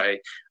Bridge.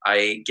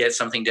 I get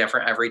something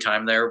different every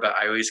time there, but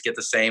I always get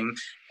the same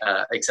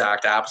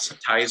exact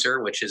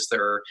appetizer, which is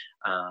their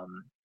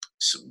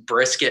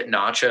brisket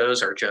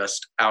nachos are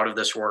just out of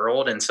this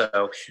world. And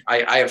so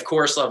I of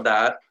course love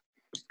that.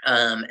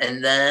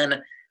 And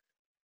then,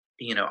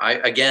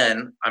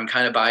 I'm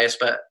kind of biased,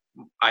 but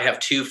I have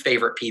 2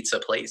 favorite pizza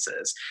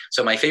places.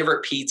 So my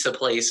favorite pizza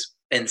place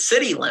in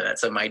city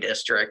limits of my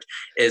district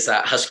is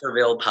at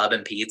Huskerville Pub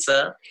and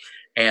Pizza.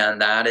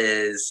 And that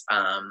is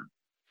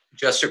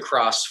just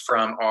across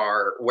from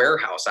our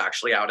warehouse,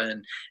 actually out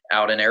in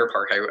Air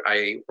Park.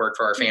 I work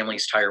for our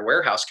family's tire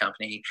warehouse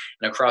company,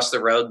 and across the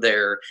road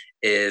there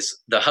is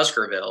the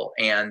Huskerville,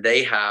 and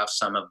they have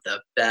some of the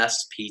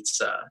best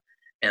pizza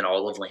in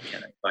all of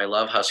Lincoln. I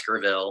love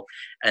Huskerville.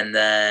 And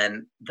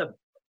then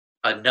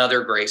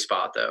another great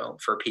spot though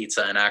for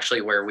pizza, and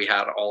actually where we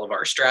had all of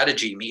our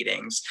strategy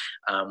meetings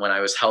when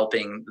I was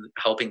helping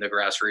the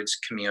grassroots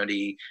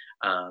community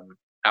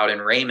out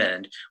in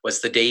Raymond, was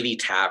the Davy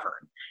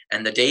Tavern.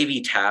 And the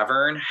Davy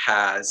Tavern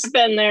has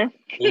been there.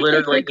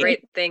 Literally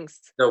great things.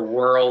 The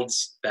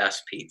world's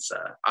best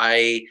pizza.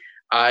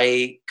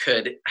 I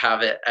could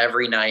have it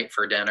every night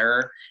for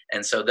dinner.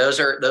 And so those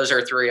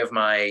are 3 of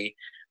my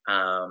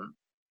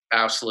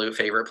absolute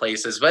favorite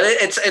places. But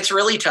it's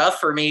really tough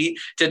for me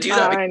to do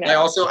that.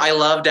 I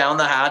love Down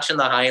the Hatch in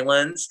the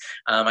Highlands.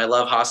 I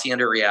love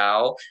Hacienda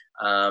Real.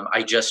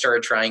 I just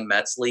started trying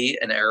Metzli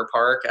in Air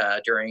Park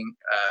during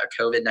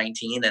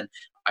COVID-19, and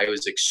I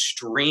was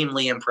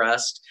extremely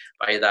impressed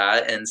by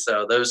that. And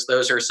so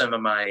those are some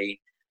of my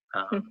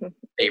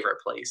favorite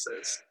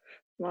places.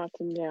 Lots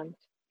of gems.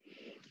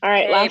 All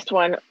right, last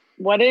one.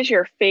 What is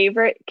your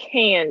favorite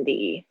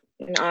candy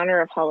in honor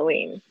of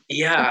Halloween?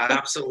 Yeah,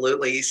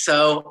 absolutely.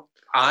 So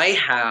I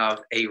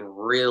have a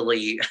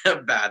really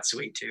bad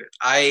sweet tooth.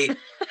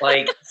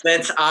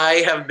 Since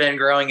I have been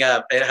growing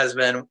up, it has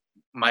been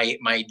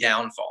my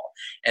downfall.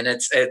 And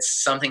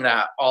it's something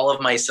that all of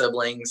my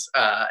siblings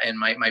and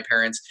my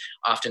parents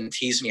often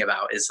tease me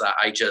about, is that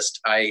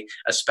I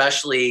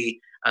especially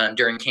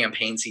during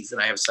campaign season,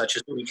 I have such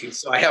a sweet tooth.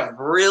 So I have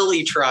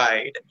really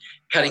tried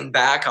cutting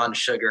back on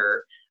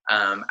sugar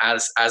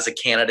as a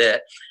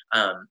candidate.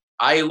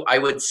 I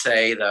would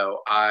say though,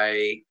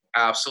 I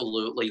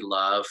absolutely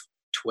love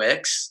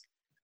Twix.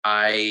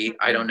 I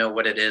don't know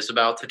what it is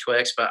about the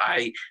Twix, but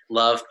I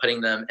love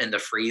putting them in the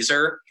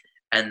freezer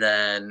and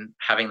then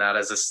having that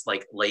as a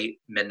like late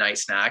midnight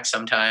snack.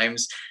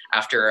 Sometimes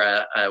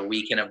after a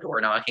weekend of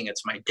door knocking,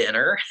 it's my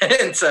dinner.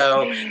 And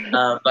so,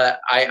 but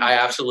I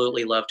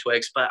absolutely love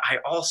Twix. But I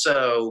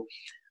also,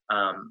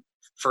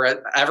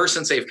 ever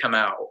since they've come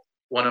out,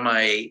 one of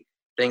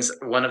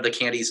the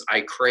candies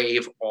I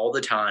crave all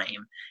the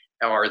time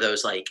are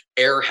those like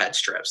Airhead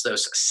strips,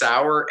 those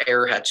sour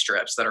Airhead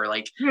strips that are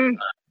like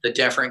the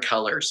different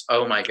colors.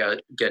 Oh my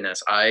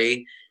goodness.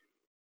 I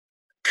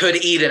could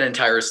eat an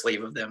entire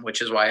sleeve of them,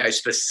 which is why I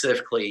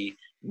specifically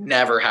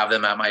never have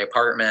them at my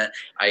apartment.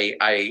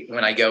 I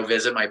when I go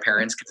visit my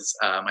parents, because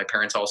my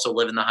parents also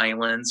live in the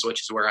Highlands,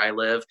 which is where I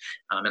live,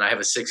 and I have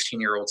a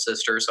 16-year-old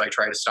sister, so I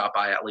try to stop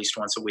by at least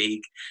once a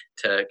week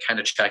to kind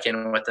of check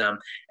in with them.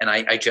 And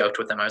I joked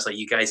with them, I was like,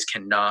 you guys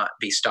cannot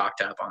be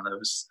stocked up on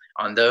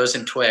those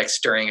and Twix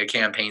during a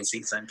campaign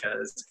season,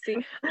 because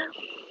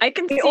I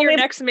can see your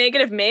next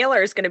negative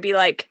mailer is going to be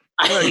like,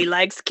 Brody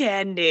likes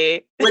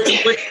candy. Which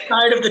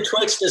side of the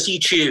Twix does he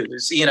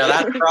choose? You know,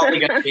 that's probably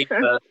going to be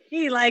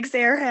He likes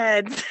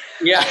Airheads.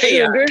 Yeah,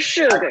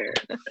 sugar.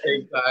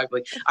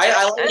 Exactly.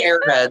 I like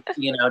Airheads,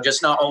 you know,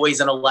 just not always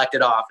in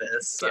elected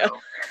office. So.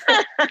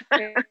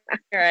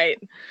 Right.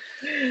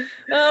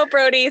 Oh,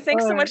 Brody,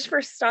 thanks so much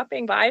for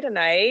stopping by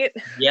tonight.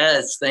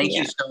 Yes, thank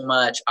you so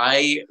much.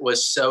 I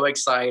was so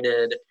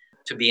excited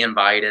to be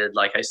invited.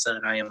 Like I said,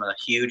 I am a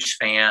huge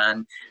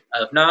fan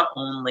of not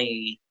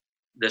only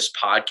this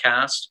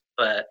podcast,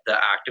 but the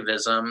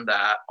activism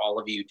that all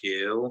of you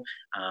do.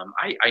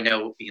 I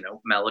know, you know,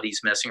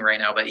 Melody's missing right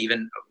now, but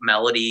even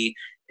Melody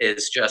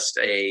is just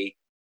I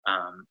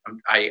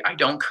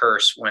don't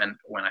curse when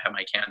I have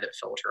my candidate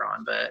filter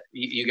on, but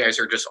you guys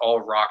are just all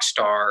rock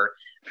star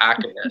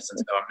activists. And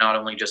so I'm not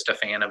only just a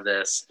fan of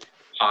this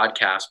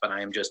podcast, but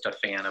I am just a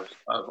fan of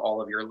all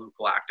of your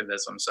local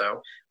activism.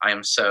 So I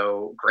am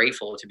so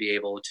grateful to be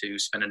able to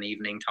spend an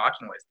evening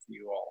talking with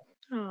you all.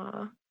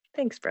 Aw,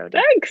 thanks, Brody.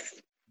 Thanks.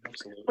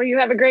 Absolutely. Well, you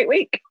have a great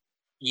week.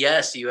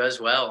 Yes, you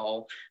as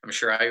well. I'm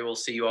sure I will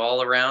see you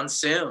all around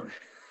soon.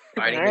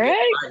 All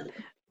right.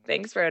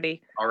 Thanks,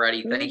 Brody.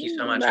 Alrighty. Thank you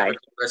so much. Have a good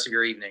rest of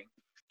your evening.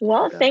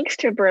 Well, thanks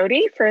to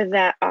Brody for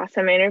that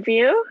awesome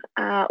interview.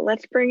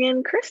 Let's bring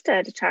in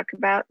Krista to talk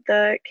about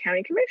the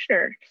county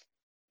commissioners.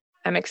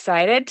 I'm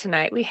excited.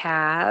 Tonight we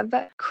have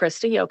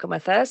Krista Yoakum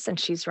with us, and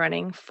she's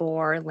running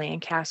for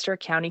Lancaster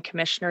County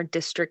Commissioner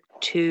District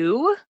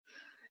 2.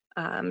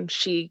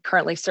 She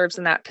currently serves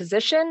in that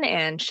position,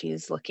 and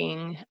she's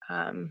looking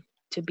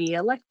to be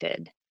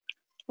elected.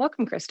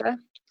 Welcome, Krista.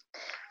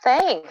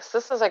 Thanks.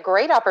 This is a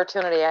great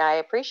opportunity. I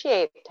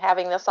appreciate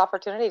having this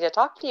opportunity to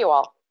talk to you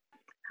all.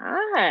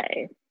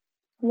 Hi.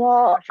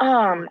 Well,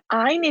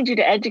 I need you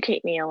to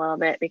educate me a little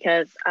bit,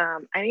 because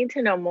I need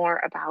to know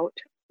more about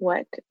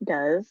what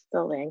does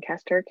the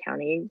Lancaster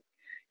County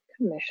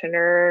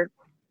Commissioner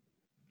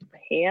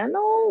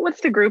panel?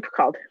 What's the group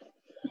called?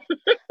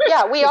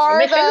 Yeah, we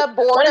are the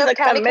Board of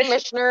County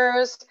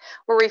Commissioners.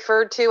 We're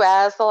referred to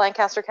as the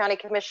Lancaster County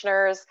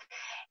Commissioners.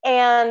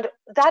 And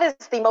that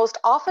is the most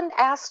often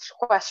asked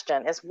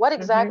question, is what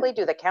exactly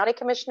do the county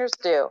commissioners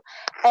do?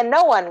 And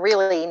no one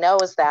really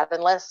knows that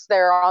unless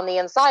they're on the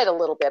inside a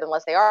little bit,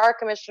 unless they are a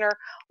commissioner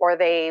or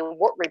they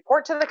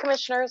report to the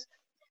commissioners.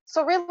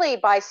 So really,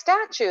 by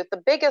statute,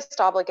 the biggest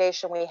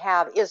obligation we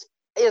have is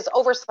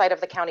oversight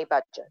of the county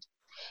budget.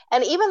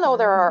 And even though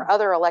there are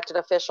other elected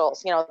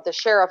officials, you know, the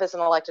sheriff is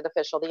an elected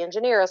official, the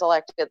engineer is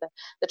elected,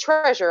 the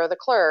treasurer, the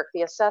clerk,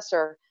 the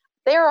assessor,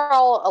 they're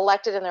all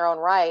elected in their own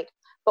right.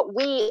 But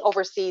we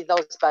oversee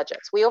those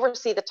budgets. We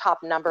oversee the top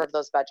number of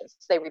those budgets.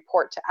 They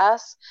report to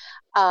us.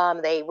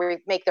 They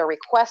make their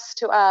requests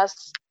to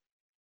us.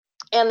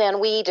 And then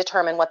we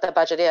determine what the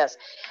budget is.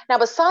 Now,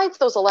 besides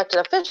those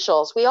elected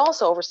officials, we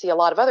also oversee a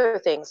lot of other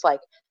things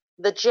like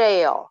the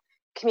jail,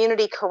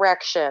 community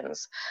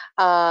corrections,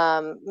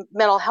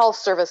 mental health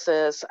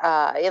services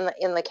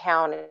in the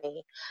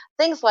county,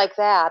 things like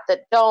that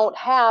don't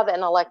have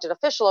an elected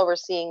official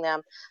overseeing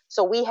them.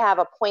 So we have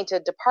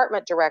appointed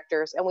department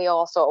directors, and we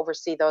also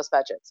oversee those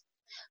budgets.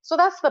 So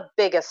that's the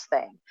biggest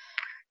thing.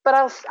 But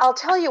I'll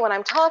tell you, when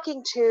I'm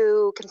talking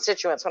to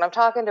constituents, when I'm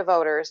talking to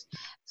voters,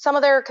 some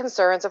of their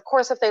concerns, of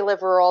course, if they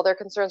live rural, their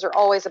concerns are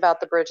always about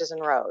the bridges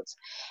and roads.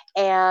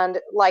 And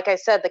like I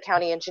said, the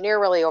county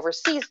engineer really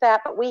oversees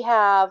that, but we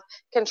have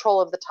control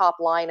of the top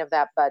line of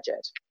that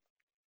budget.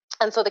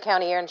 And so the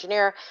county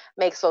engineer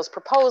makes those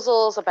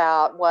proposals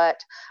about what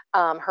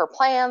her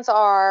plans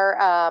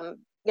are,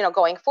 you know,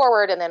 going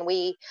forward, and then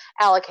we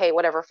allocate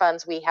whatever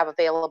funds we have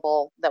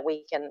available that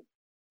we can,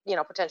 you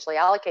know, potentially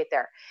allocate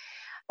there.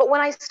 But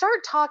when I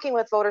start talking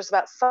with voters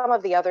about some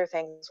of the other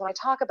things, when I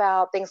talk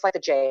about things like the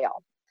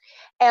jail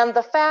and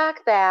the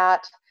fact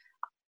that,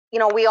 you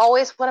know, we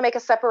always want to make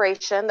a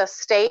separation. The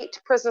state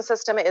prison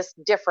system is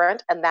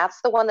different, and that's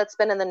the one that's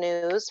been in the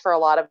news for a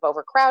lot of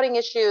overcrowding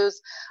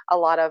issues, a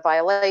lot of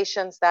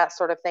violations, that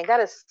sort of thing. That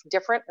is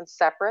different and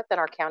separate than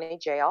our county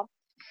jail.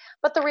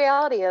 But the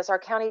reality is our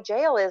county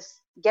jail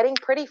is getting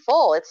pretty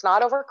full. It's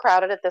not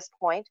overcrowded at this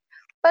point,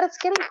 but it's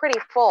getting pretty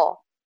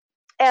full.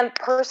 And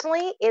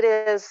personally, it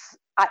is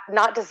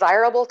not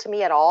desirable to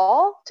me at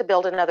all to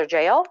build another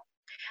jail.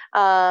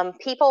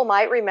 People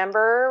might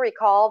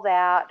recall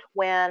that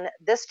when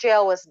this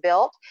jail was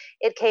built,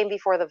 it came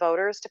before the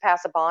voters to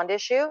pass a bond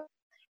issue,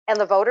 and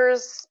the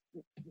voters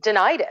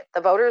denied it.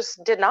 The voters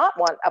did not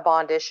want a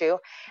bond issue.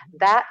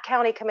 That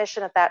county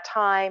commission at that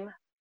time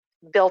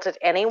built it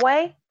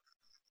anyway.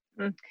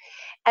 Mm.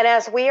 And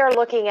as we are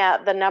looking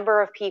at the number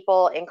of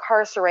people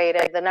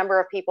incarcerated, the number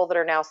of people that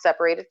are now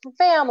separated from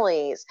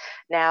families,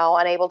 now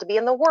unable to be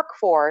in the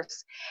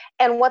workforce,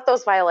 and what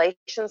those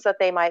violations that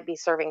they might be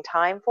serving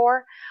time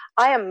for,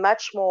 I am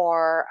much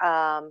more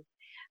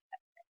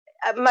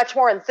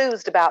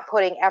enthused about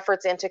putting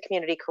efforts into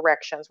community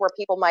corrections where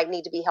people might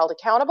need to be held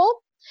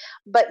accountable,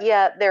 but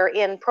yet they're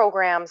in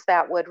programs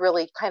that would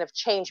really kind of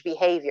change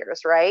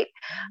behaviors, right?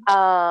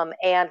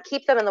 And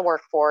keep them in the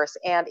workforce.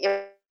 And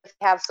if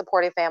they have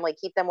supportive family,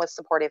 keep them with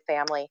supportive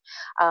family.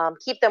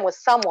 Keep them with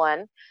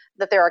someone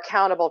that they're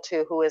accountable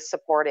to who is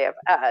supportive.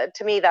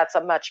 To me, that's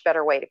a much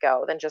better way to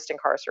go than just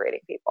incarcerating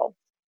people.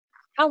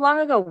 How long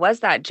ago was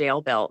that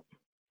jail built?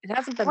 It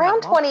hasn't been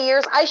around 20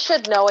 years. I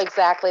should know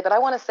exactly, but I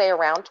want to say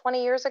around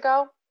 20 years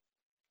ago.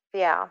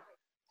 Yeah.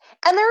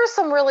 And there are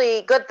some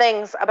really good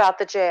things about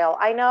the jail.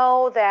 I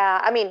know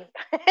that, I mean,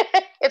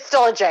 it's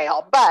still a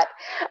jail, but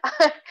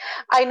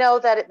I know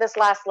that at this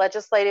last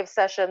legislative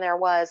session, there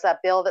was a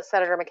bill that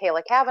Senator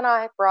Michaela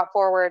Cavanaugh brought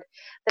forward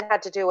that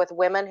had to do with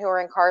women who are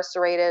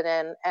incarcerated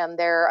and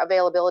their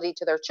availability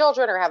to their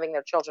children or having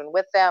their children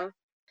with them.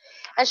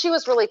 And she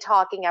was really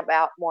talking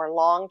about more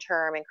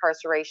long-term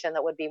incarceration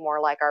that would be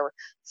more like our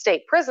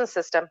state prison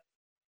system.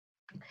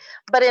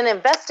 But in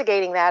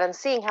investigating that and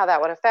seeing how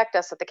that would affect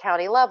us at the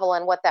county level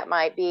and what that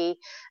might be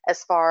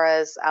as far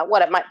as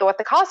what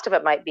the cost of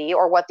it might be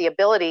or what the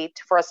ability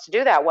for us to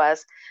do that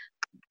was,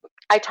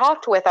 I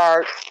talked with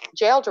our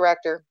jail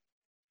director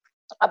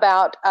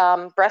about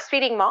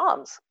breastfeeding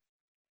moms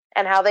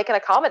and how they can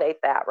accommodate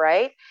that,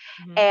 right?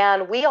 Mm-hmm.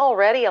 And we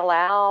already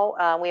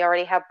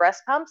have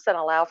breast pumps and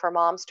allow for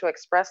moms to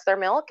express their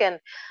milk and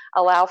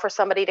allow for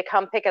somebody to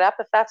come pick it up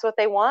if that's what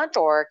they want,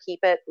 or keep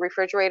it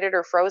refrigerated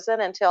or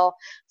frozen until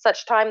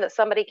such time that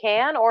somebody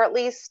can, or at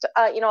least,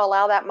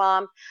 allow that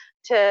mom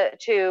to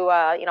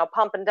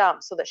pump and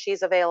dump so that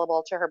she's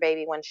available to her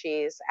baby when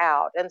she's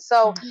out. And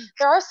so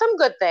there are some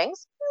good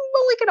things,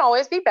 but we can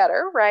always be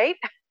better, right?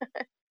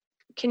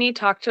 Can you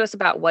talk to us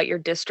about what your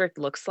district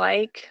looks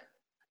like?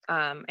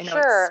 I know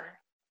sure.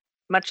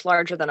 It's much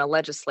larger than a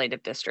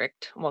legislative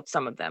district. Well,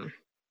 some of them.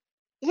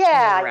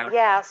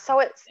 Yeah.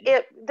 So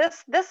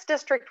this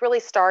district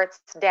really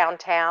starts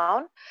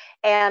downtown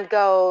and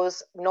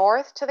goes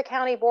north to the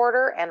county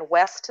border and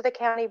west to the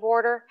county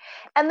border,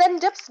 and then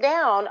dips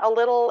down a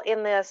little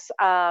in this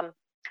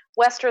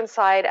western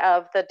side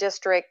of the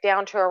district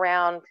down to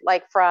around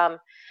like from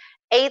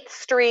 8th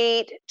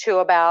Street to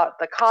about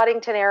the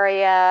Coddington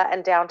area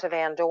and down to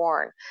Van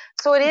Dorn.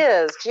 So it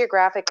is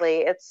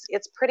geographically,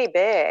 it's pretty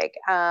big.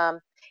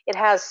 It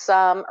has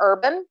some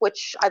urban,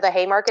 which are the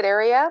Haymarket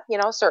area,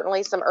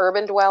 certainly some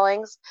urban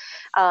dwellings.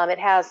 It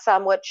has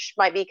some which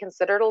might be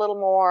considered a little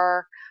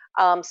more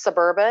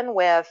suburban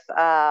with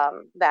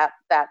that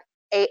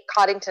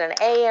Coddington and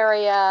A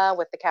area,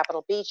 with the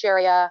Capitol Beach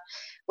area,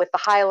 with the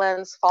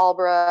Highlands,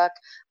 Fallbrook.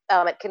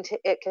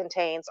 It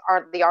contains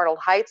the Arnold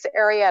Heights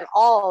area and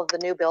all of the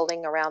new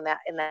building around that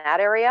in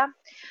that area.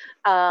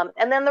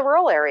 And then the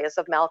rural areas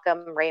of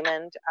Malcolm,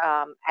 Raymond,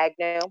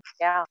 Agnew.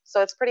 Yeah,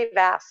 so it's pretty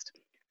vast.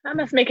 That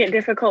must make it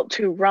difficult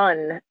to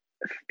run,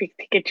 to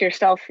get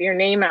your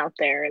name out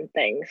there and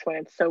things when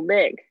it's so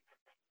big.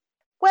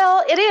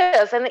 Well, it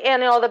is. And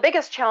the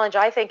biggest challenge,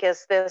 I think,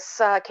 is this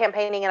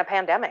campaigning in a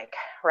pandemic,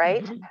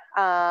 right?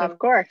 Mm-hmm. Of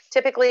course.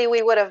 Typically,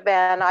 I would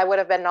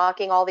have been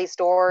knocking all these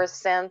doors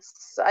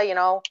since,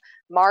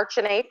 March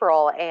and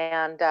April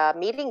and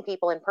meeting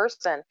people in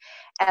person.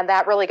 And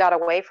that really got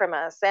away from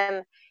us.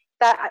 And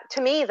that,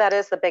 to me, that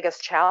is the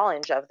biggest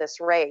challenge of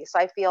this race.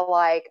 I feel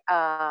like,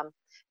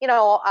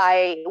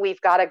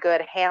 we've got a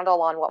good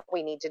handle on what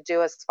we need to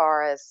do as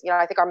far as,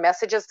 I think our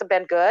messages have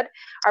been good.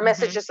 Our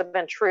messages have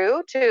been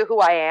true to who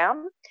I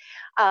am.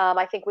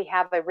 I think we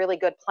have a really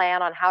good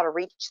plan on how to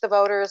reach the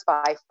voters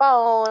by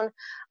phone,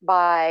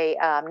 by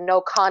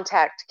no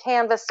contact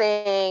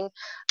canvassing.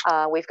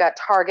 We've got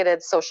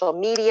targeted social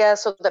media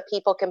so that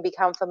people can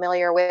become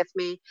familiar with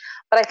me.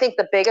 But I think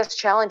the biggest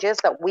challenge is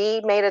that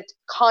we made a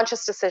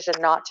conscious decision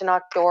not to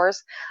knock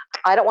doors.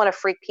 I don't want to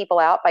freak people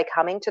out by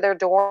coming to their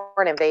door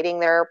and invading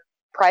their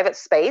private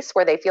space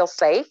where they feel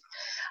safe.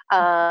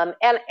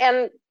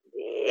 And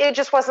it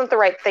just wasn't the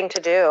right thing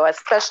to do,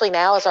 especially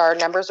now as our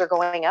numbers are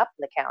going up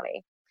in the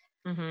county.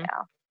 Mm-hmm.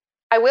 Yeah.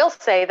 I will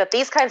say that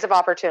these kinds of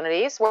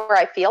opportunities where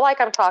I feel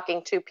like I'm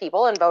talking to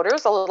people and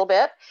voters a little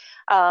bit,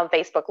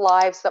 Facebook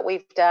Lives that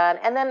we've done,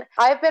 and then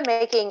I've been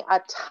making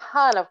a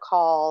ton of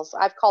calls.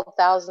 I've called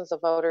thousands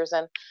of voters,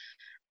 and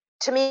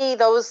to me,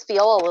 those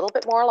feel a little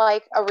bit more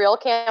like a real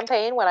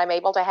campaign when I'm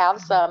able to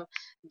have some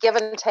give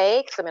and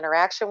take, some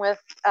interaction with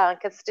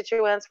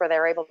constituents where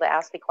they're able to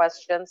ask me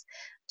questions.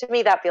 To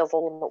me, that feels a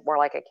little bit more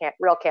like a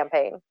real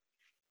campaign.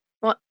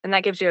 Well, and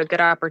that gives you a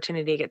good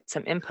opportunity to get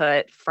some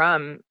input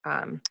from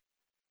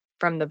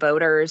the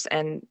voters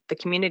and the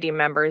community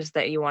members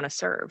that you want to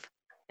serve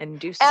and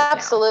do so.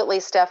 Absolutely,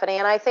 now. Stephanie.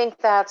 And I think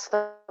that's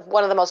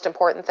one of the most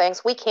important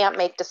things. We can't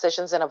make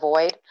decisions in a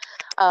void.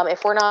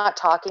 If we're not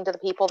talking to the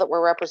people that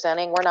we're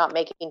representing, we're not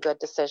making good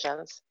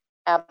decisions.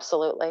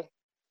 Absolutely.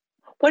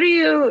 What do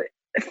you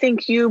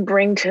think you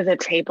bring to the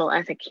table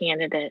as a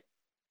candidate?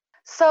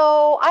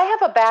 So I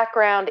have a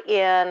background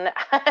in,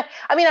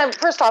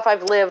 first off,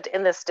 I've lived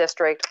in this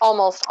district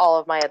almost all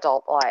of my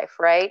adult life,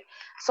 right?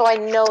 So I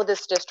know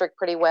this district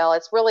pretty well.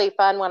 It's really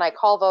fun when I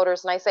call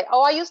voters and I say,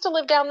 oh, I used to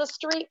live down the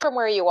street from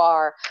where you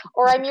are,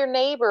 or I'm your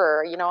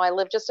neighbor. I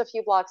live just a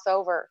few blocks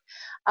over.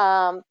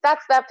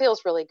 That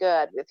feels really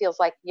good. It feels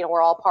like,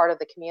 we're all part of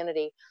the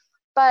community.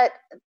 But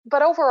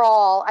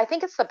overall, I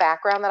think it's the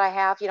background that I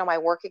have, my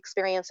work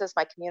experiences,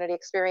 my community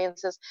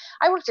experiences.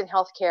 I worked in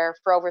healthcare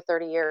for over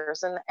 30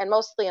 years and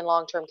mostly in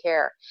long-term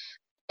care.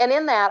 And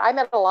in that, I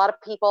met a lot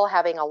of people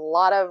having a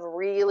lot of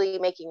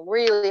making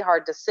really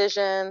hard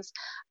decisions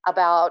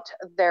about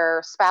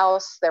their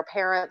spouse, their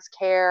parents'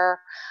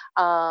 care.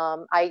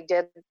 I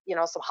did,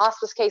 some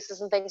hospice cases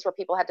and things where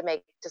people had to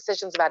make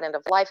decisions about end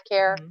of life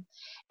care. Mm-hmm.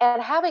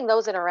 And having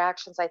those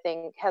interactions, I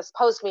think, has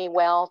posed me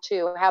well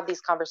to have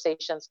these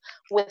conversations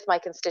with my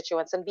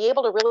constituents and be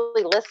able to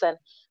really listen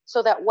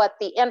so that what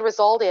the end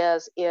result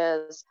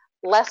is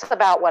less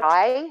about what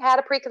I had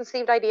a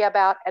preconceived idea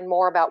about and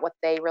more about what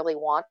they really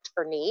want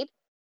or need.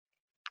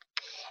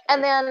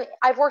 And then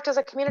I've worked as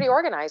a community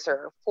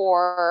organizer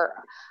for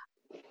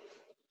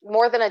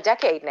more than a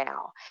decade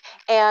now.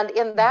 And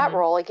in that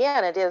role,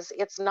 again,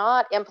 it's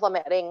not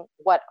implementing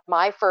what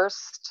my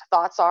first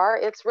thoughts are.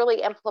 It's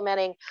really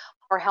implementing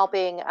or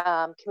helping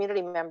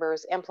community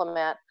members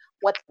implement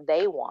what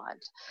they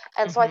want.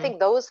 And so I think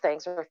those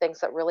things are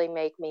things that really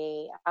make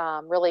me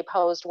really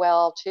posed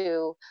well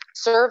to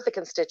serve the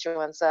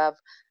constituents of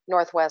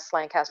Northwest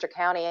Lancaster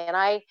County. And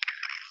I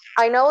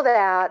know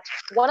that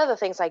one of the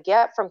things I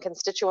get from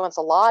constituents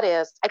a lot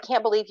is, I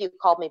can't believe you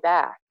called me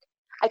back.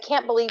 I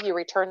can't believe you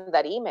returned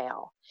that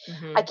email.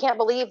 I can't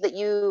believe that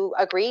you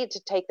agreed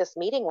to take this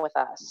meeting with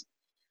us.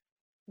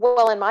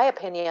 Well, in my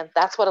opinion,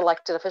 that's what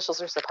elected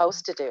officials are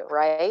supposed to do,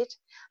 right?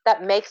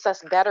 That makes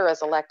us better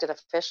as elected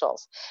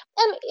officials.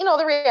 And,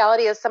 the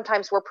reality is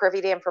sometimes we're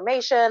privy to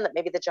information that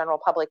maybe the general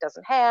public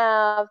doesn't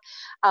have,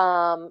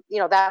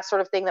 that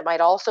sort of thing that might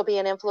also be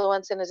an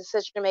influence in a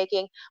decision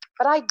making.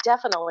 But I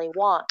definitely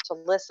want to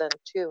listen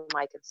to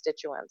my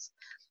constituents.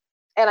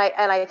 And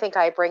I think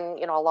I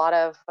bring, a lot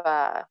of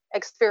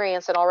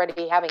experience in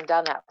already having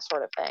done that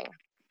sort of thing.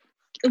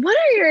 What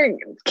are your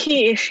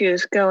key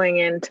issues going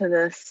into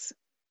this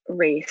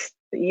race?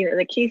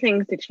 The key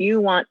things that you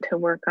want to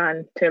work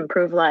on to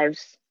improve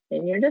lives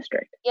in your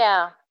district?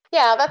 Yeah,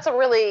 that's a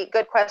really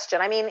good question.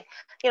 I mean,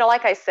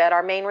 like I said,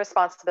 our main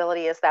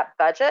responsibility is that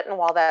budget. And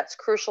while that's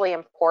crucially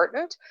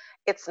important,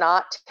 it's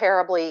not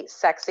terribly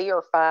sexy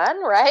or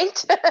fun,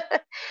 right?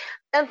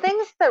 And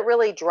things that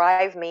really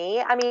drive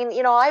me, I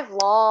mean, I've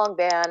long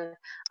been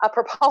a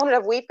proponent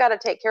of we've got to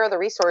take care of the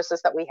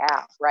resources that we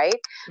have, right?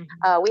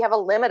 We have a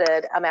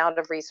limited amount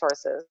of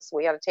resources.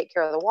 We got to take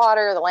care of the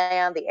water, the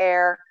land, the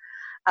air.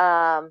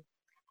 And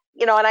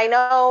I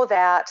know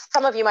that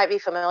some of you might be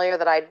familiar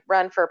that I'd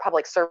run for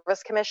Public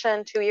Service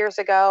Commission 2 years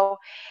ago.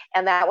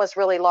 And that was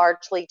really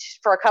largely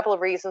for a couple of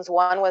reasons.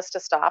 One was to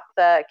stop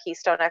the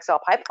Keystone XL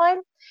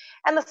pipeline.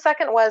 And the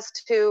second was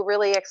to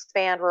really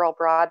expand rural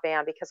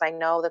broadband, because I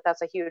know that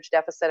that's a huge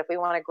deficit. If we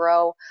want to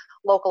grow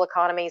local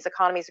economies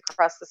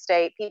across the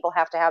state, people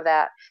have to have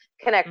that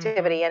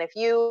connectivity. And if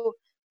you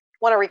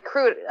want to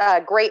recruit a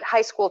great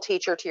high school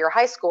teacher to your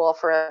high school,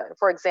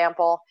 for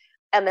example,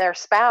 and their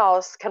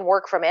spouse can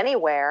work from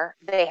anywhere,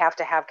 they have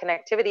to have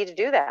connectivity to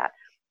do that.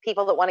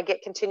 People that want to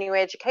get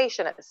continuing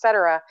education, et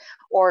cetera,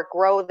 or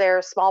grow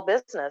their small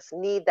business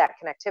need that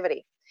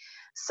connectivity.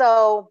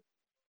 So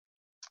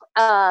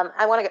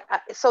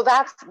so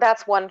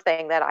that's one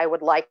thing that I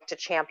would like to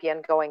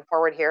champion going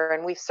forward here.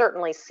 And we've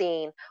certainly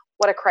seen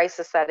what a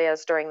crisis that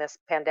is during this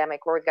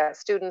pandemic, where we've got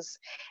students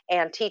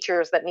and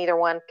teachers that neither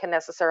one can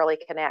necessarily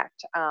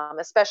connect,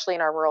 especially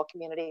in our rural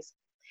communities.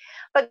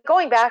 But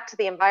going back to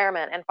the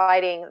environment and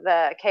fighting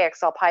the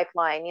KXL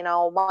pipeline,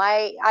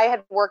 I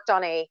had worked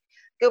on a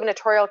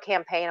gubernatorial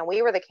campaign, and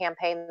we were the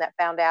campaign that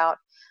found out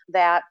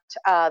that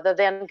the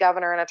then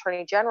governor and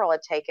attorney general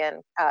had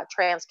taken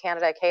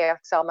TransCanada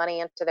KXL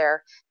money into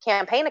their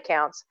campaign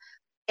accounts.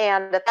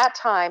 And at that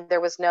time,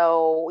 there was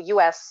no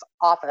U.S.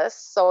 office,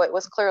 so it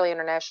was clearly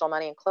international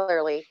money and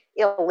clearly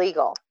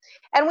illegal.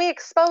 And we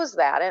exposed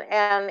that.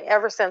 And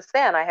ever since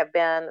then, I have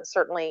been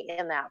certainly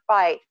in that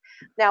fight.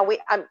 Now,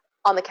 I'm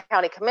on the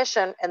county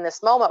commission in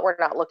this moment. We're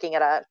not looking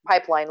at a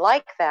pipeline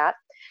like that.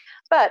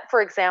 But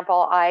for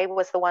example, I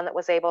was the one that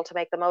was able to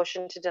make the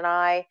motion to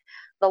deny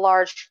the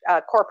large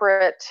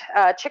corporate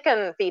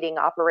chicken feeding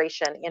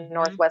operation in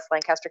Northwest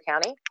Lancaster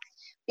County,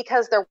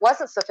 because there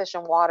wasn't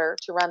sufficient water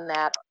to run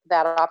that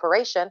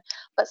operation.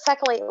 But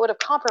secondly, it would have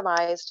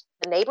compromised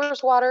the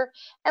neighbor's water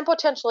and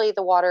potentially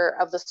the water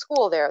of the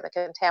school there, the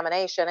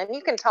contamination. And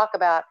you can talk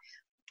about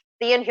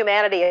the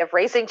inhumanity of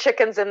raising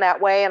chickens in that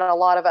way and a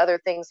lot of other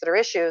things that are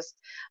issues.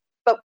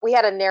 But we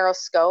had a narrow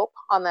scope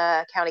on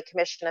the county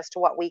commission as to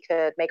what we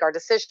could make our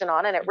decision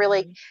on. And it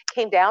really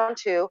came down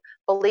to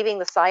believing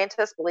the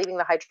scientists, believing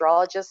the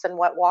hydrologists, and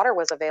what water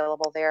was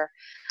available there.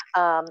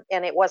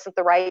 And it wasn't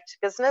the right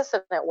business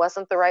and it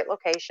wasn't the right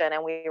location.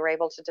 And we were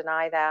able to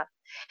deny that.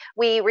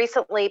 We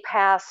recently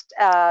passed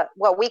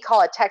what we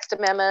call a text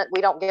amendment.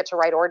 We don't get to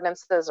write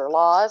ordinances or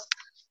laws.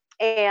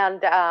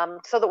 And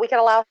so that we can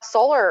allow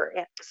solar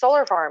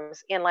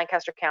farms in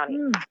Lancaster County.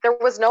 There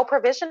was no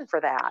provision for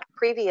that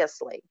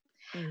previously.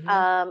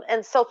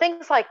 And so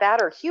things like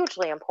that are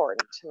hugely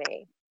important to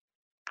me.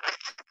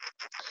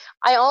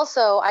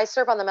 I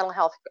serve on the Mental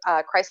Health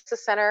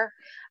Crisis Center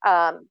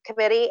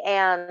committee,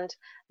 and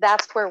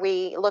that's where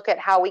we look at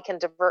how we can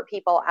divert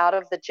people out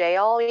of the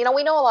jail. You know,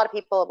 we know a lot of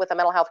people with a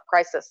mental health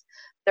crisis,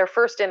 their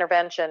first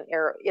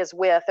encounter is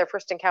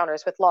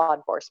with law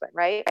enforcement,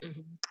 right?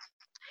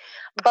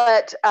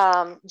 But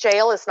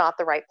jail is not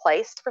the right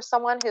place for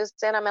someone who's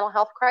in a mental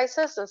health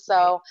crisis. And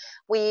so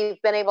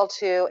we've been able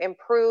to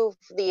improve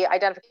the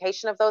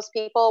identification of those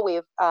people.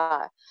 We've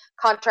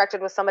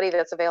contracted with somebody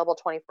that's available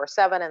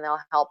 24/7, and they'll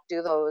help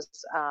do those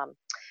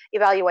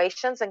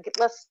evaluations and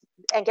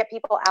get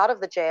people out of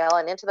the jail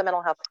and into the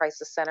mental health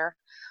crisis center,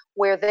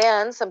 where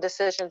then some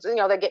decisions,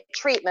 they get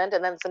treatment,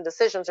 and then some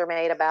decisions are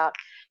made about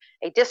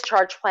a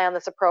discharge plan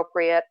that's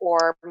appropriate,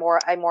 or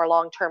a more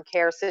long-term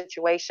care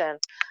situation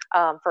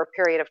for a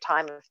period of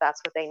time if that's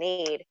what they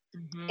need.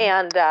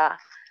 And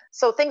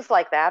so things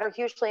like that are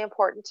hugely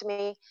important to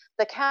me.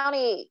 The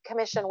county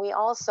commission, we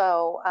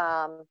also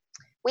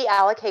we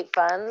allocate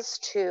funds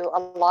to a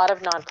lot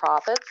of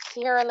nonprofits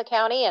here in the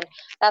county, and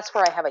that's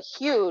where I have a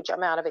huge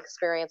amount of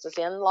experiences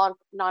in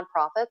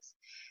nonprofits.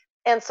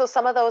 And so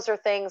some of those are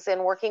things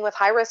in working with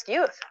high-risk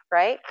youth,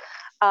 right?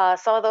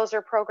 Some of those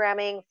are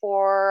programming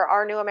for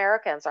our new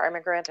Americans, our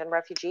immigrant and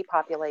refugee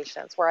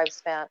populations, where I've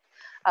spent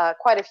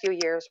quite a few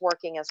years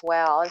working as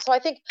well. And so I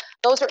think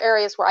those are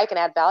areas where I can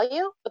add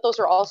value, but those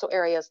are also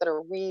areas that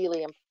are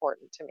really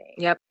important to me.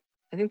 Yep.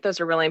 I think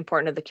those are really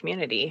important to the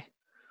community.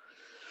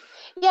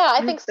 Yeah,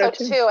 I think so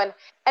too. And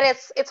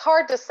it's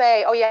hard to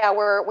say, oh yeah,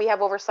 we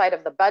have oversight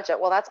of the budget.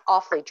 Well, that's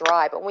awfully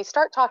dry. But when we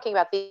start talking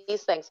about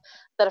these things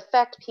that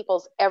affect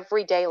people's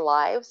everyday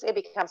lives, it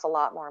becomes a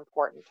lot more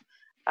important.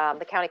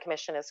 The county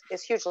commission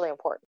is hugely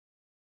important.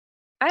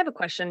 I have a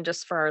question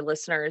just for our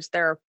listeners.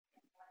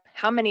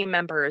 How many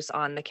members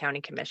on the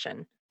county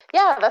commission?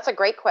 Yeah, that's a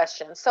great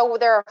question. So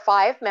there are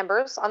 5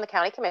 members on the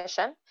county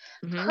commission.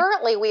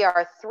 Currently, we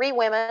are 3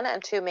 women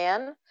and 2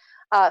 men,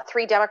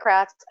 3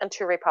 Democrats and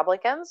 2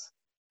 Republicans,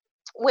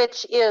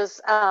 which is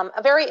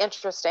a very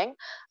interesting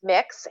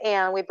mix,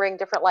 and we bring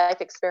different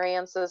life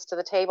experiences to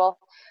the table.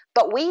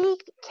 But we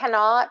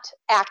cannot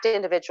act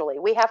individually.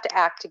 We have to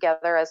act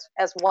together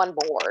as one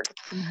board,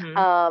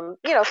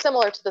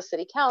 similar to the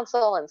city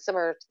council and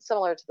similar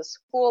to the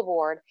school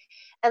board.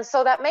 And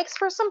so that makes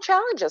for some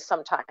challenges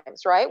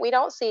sometimes, right? We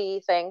don't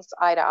see things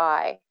eye to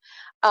eye.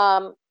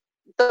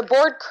 The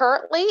board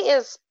currently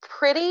is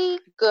pretty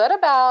good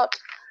about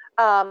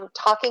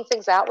talking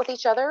things out with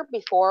each other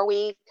before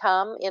we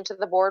come into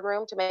the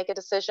boardroom to make a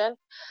decision,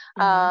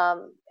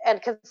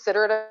 and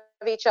considerate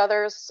of each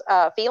other's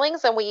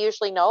feelings. And we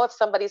usually know if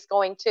somebody's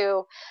going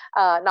to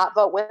not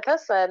vote with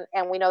us,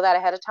 and we know that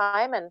ahead of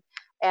time,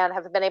 and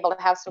have been able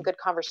to have some good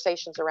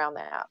conversations around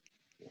that.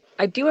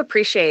 I do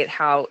appreciate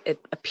how it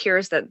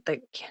appears that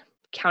the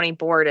county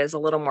board is a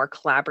little more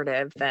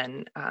collaborative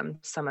than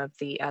some of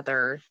the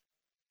other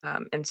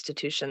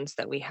institutions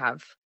that we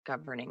have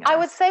governing us. I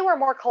would say we're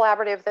more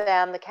collaborative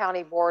than the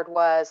county board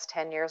was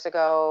 10 years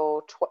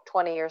ago,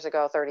 20 years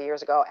ago, 30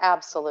 years ago.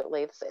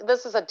 Absolutely.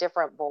 This is a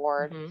different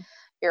board.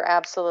 You're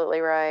absolutely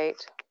right.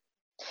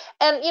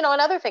 And,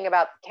 another thing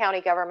about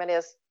county government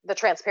is the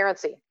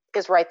transparency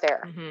is right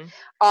there.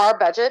 Our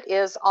budget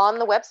is on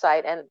the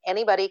website, and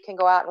anybody can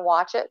go out and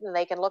watch it, and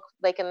they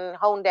can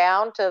hone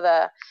down to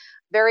the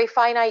very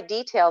finite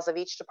details of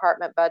each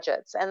department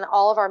budgets. And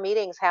all of our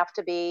meetings have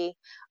to be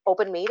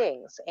open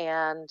meetings,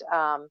 and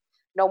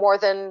no more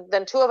than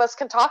 2 of us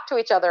can talk to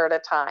each other at a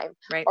time,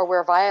 or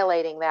we're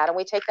violating that. And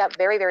we take that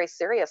very, very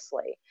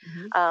seriously.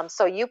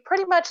 So you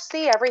pretty much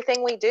see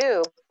everything we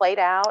do played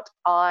out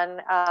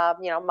on,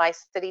 My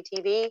City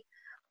TV,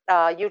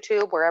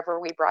 YouTube,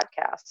 wherever we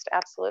broadcast.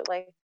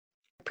 Absolutely.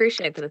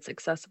 Appreciate that it's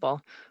accessible.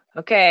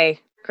 Okay,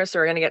 Krista,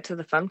 we're going to get to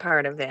the fun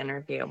part of the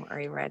interview. Are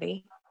you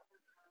ready?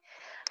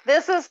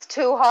 This is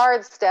too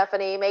hard,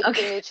 Stephanie, making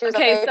me choose a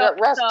favorite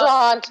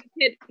restaurant.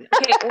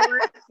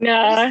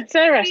 No, it's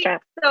not a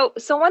restaurant.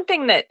 So one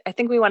thing that I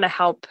think we want to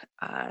help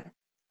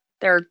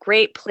there are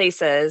great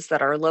places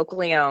that are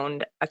locally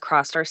owned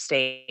across our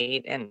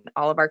state and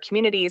all of our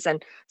communities.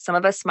 And some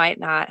of us might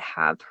not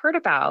have heard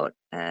about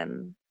a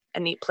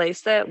neat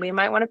place that we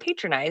might want to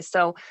patronize.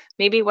 So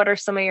maybe what are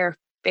some of your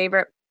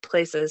favorite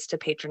places to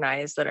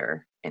patronize that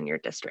are in your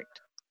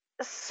district?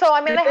 So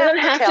I'm going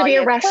to have to be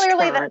a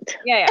restaurant.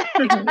 Yeah.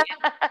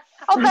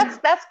 Oh,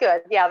 that's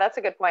good. Yeah, that's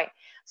a good point.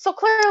 So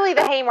clearly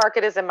the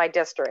Haymarket is in my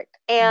district,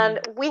 and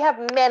we have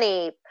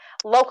many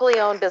locally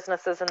owned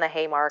businesses in the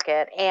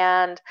Haymarket.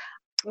 And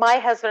my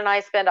husband and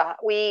I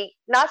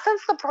not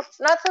since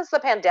the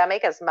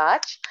pandemic as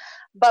much,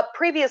 but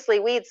previously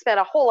we'd spent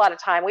a whole lot of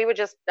time. We would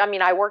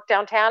I worked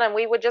downtown, and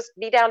we would just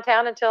be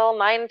downtown until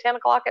 9, 10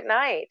 o'clock at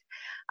night.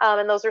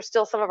 And those are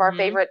still some of our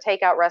favorite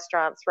takeout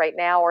restaurants right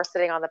now, or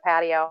sitting on the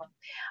patio.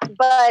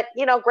 But,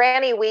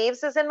 Granny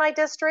Weaves is in my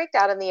district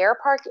out in the Air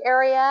Park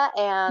area.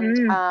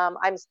 And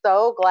I'm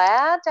so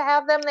glad to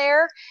have them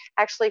there.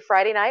 Actually,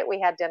 Friday night,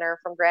 we had dinner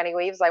from Granny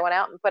Weaves. I went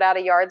out and put out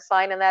a yard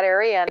sign in that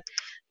area and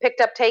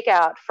picked up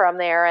takeout from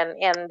there.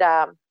 And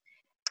I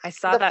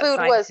saw that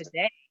sign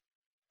today.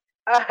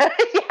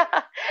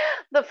 Yeah,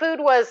 the food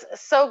was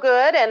so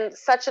good and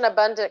such an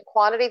abundant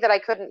quantity that I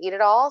couldn't eat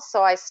it all.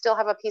 So I still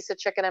have a piece of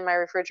chicken in my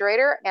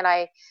refrigerator, and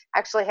I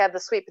actually had the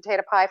sweet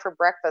potato pie for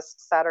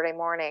breakfast Saturday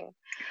morning.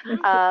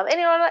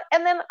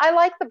 And then I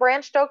like the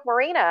Branched Oak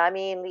Marina. I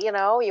mean, you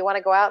want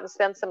to go out and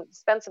spend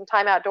some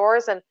time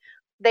outdoors, and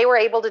they were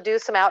able to do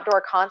some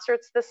outdoor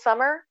concerts this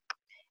summer.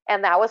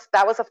 And that was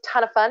a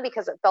ton of fun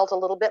because it felt a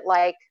little bit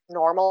like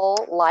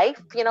normal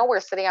life. We're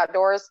sitting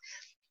outdoors,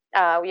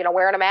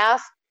 wearing a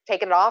mask,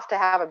 taking it off to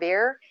have a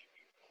beer.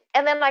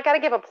 And then I got to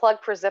give a plug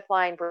for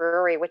Zipline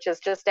Brewery, which is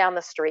just down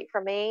the street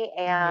from me.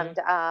 And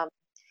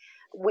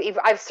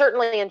I've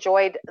certainly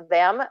enjoyed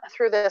them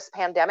through this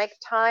pandemic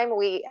time.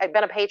 I've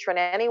been a patron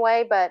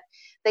anyway, but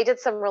they did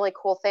some really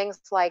cool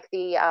things, like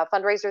the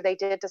fundraiser they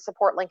did to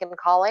support Lincoln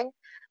Calling.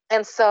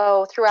 And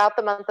so throughout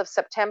the month of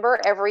September,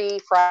 every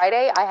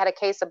Friday, I had a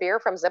case of beer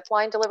from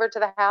Zipline delivered to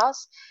the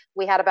house.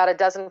 We had about a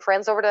dozen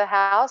friends over to the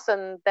house,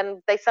 and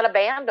then they sent a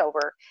band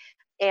over.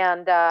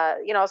 And,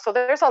 so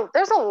there's a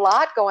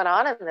lot going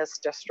on in this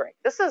district.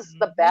 This is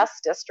the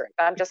best district.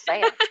 I'm just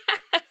saying.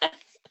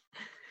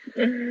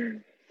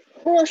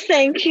 Well,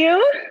 thank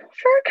you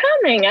for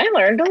coming. I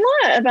learned a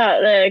lot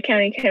about the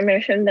county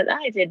commission that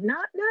I did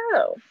not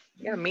know.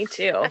 Yeah, me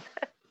too.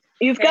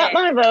 You've got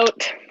my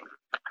vote.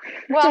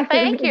 Well,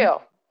 thank you.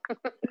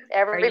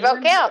 Every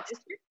vote counts.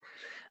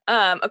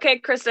 Okay,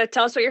 Krista,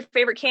 tell us what your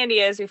favorite candy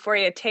is before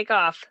you take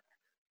off.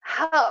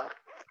 Oh.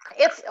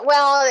 It's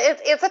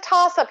a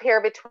toss up here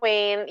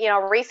between,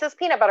 Reese's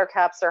peanut butter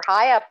cups are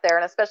high up there,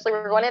 and especially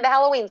we're going into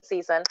Halloween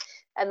season,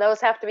 and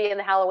those have to be in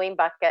the Halloween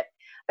bucket.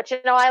 But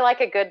I like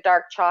a good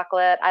dark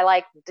chocolate. I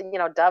like,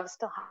 Dove's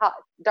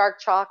dark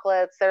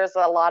chocolates. There's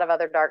a lot of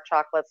other dark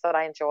chocolates that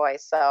I enjoy.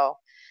 So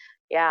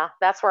yeah,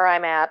 that's where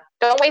I'm at.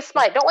 Don't waste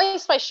my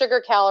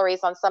sugar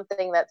calories on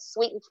something that's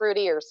sweet and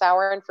fruity or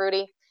sour and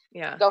fruity.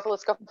 Yeah.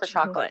 Let's go for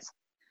chocolates.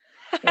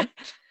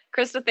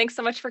 Krista, thanks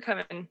so much for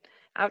coming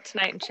out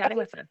tonight and chatting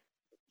with us.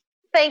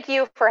 Thank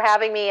you for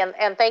having me,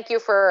 and thank you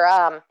for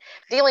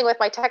dealing with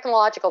my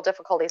technological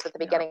difficulties at the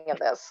beginning of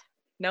this.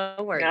 No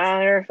worries. No,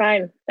 they're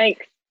fine.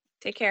 Thanks.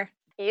 Take care.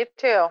 You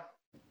too.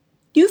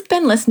 You've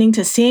been listening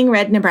to Seeing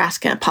Red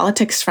Nebraska,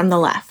 Politics from the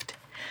Left.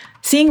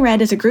 Seeing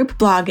Red is a group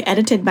blog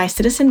edited by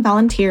citizen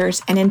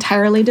volunteers and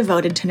entirely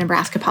devoted to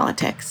Nebraska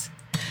politics.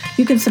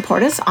 You can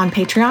support us on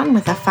Patreon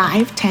with a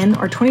 $5,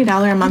 $10, or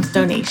 $20 a month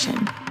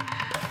donation.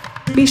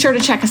 Be sure to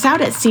check us out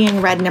at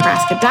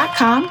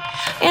seeingrednebraska.com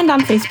and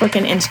on Facebook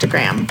and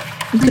Instagram.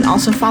 You can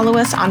also follow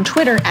us on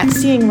Twitter at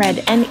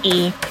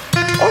seeingredne,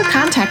 or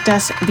contact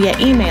us via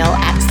email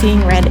at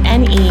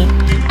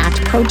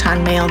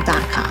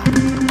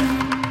seeingredne@protonmail.com.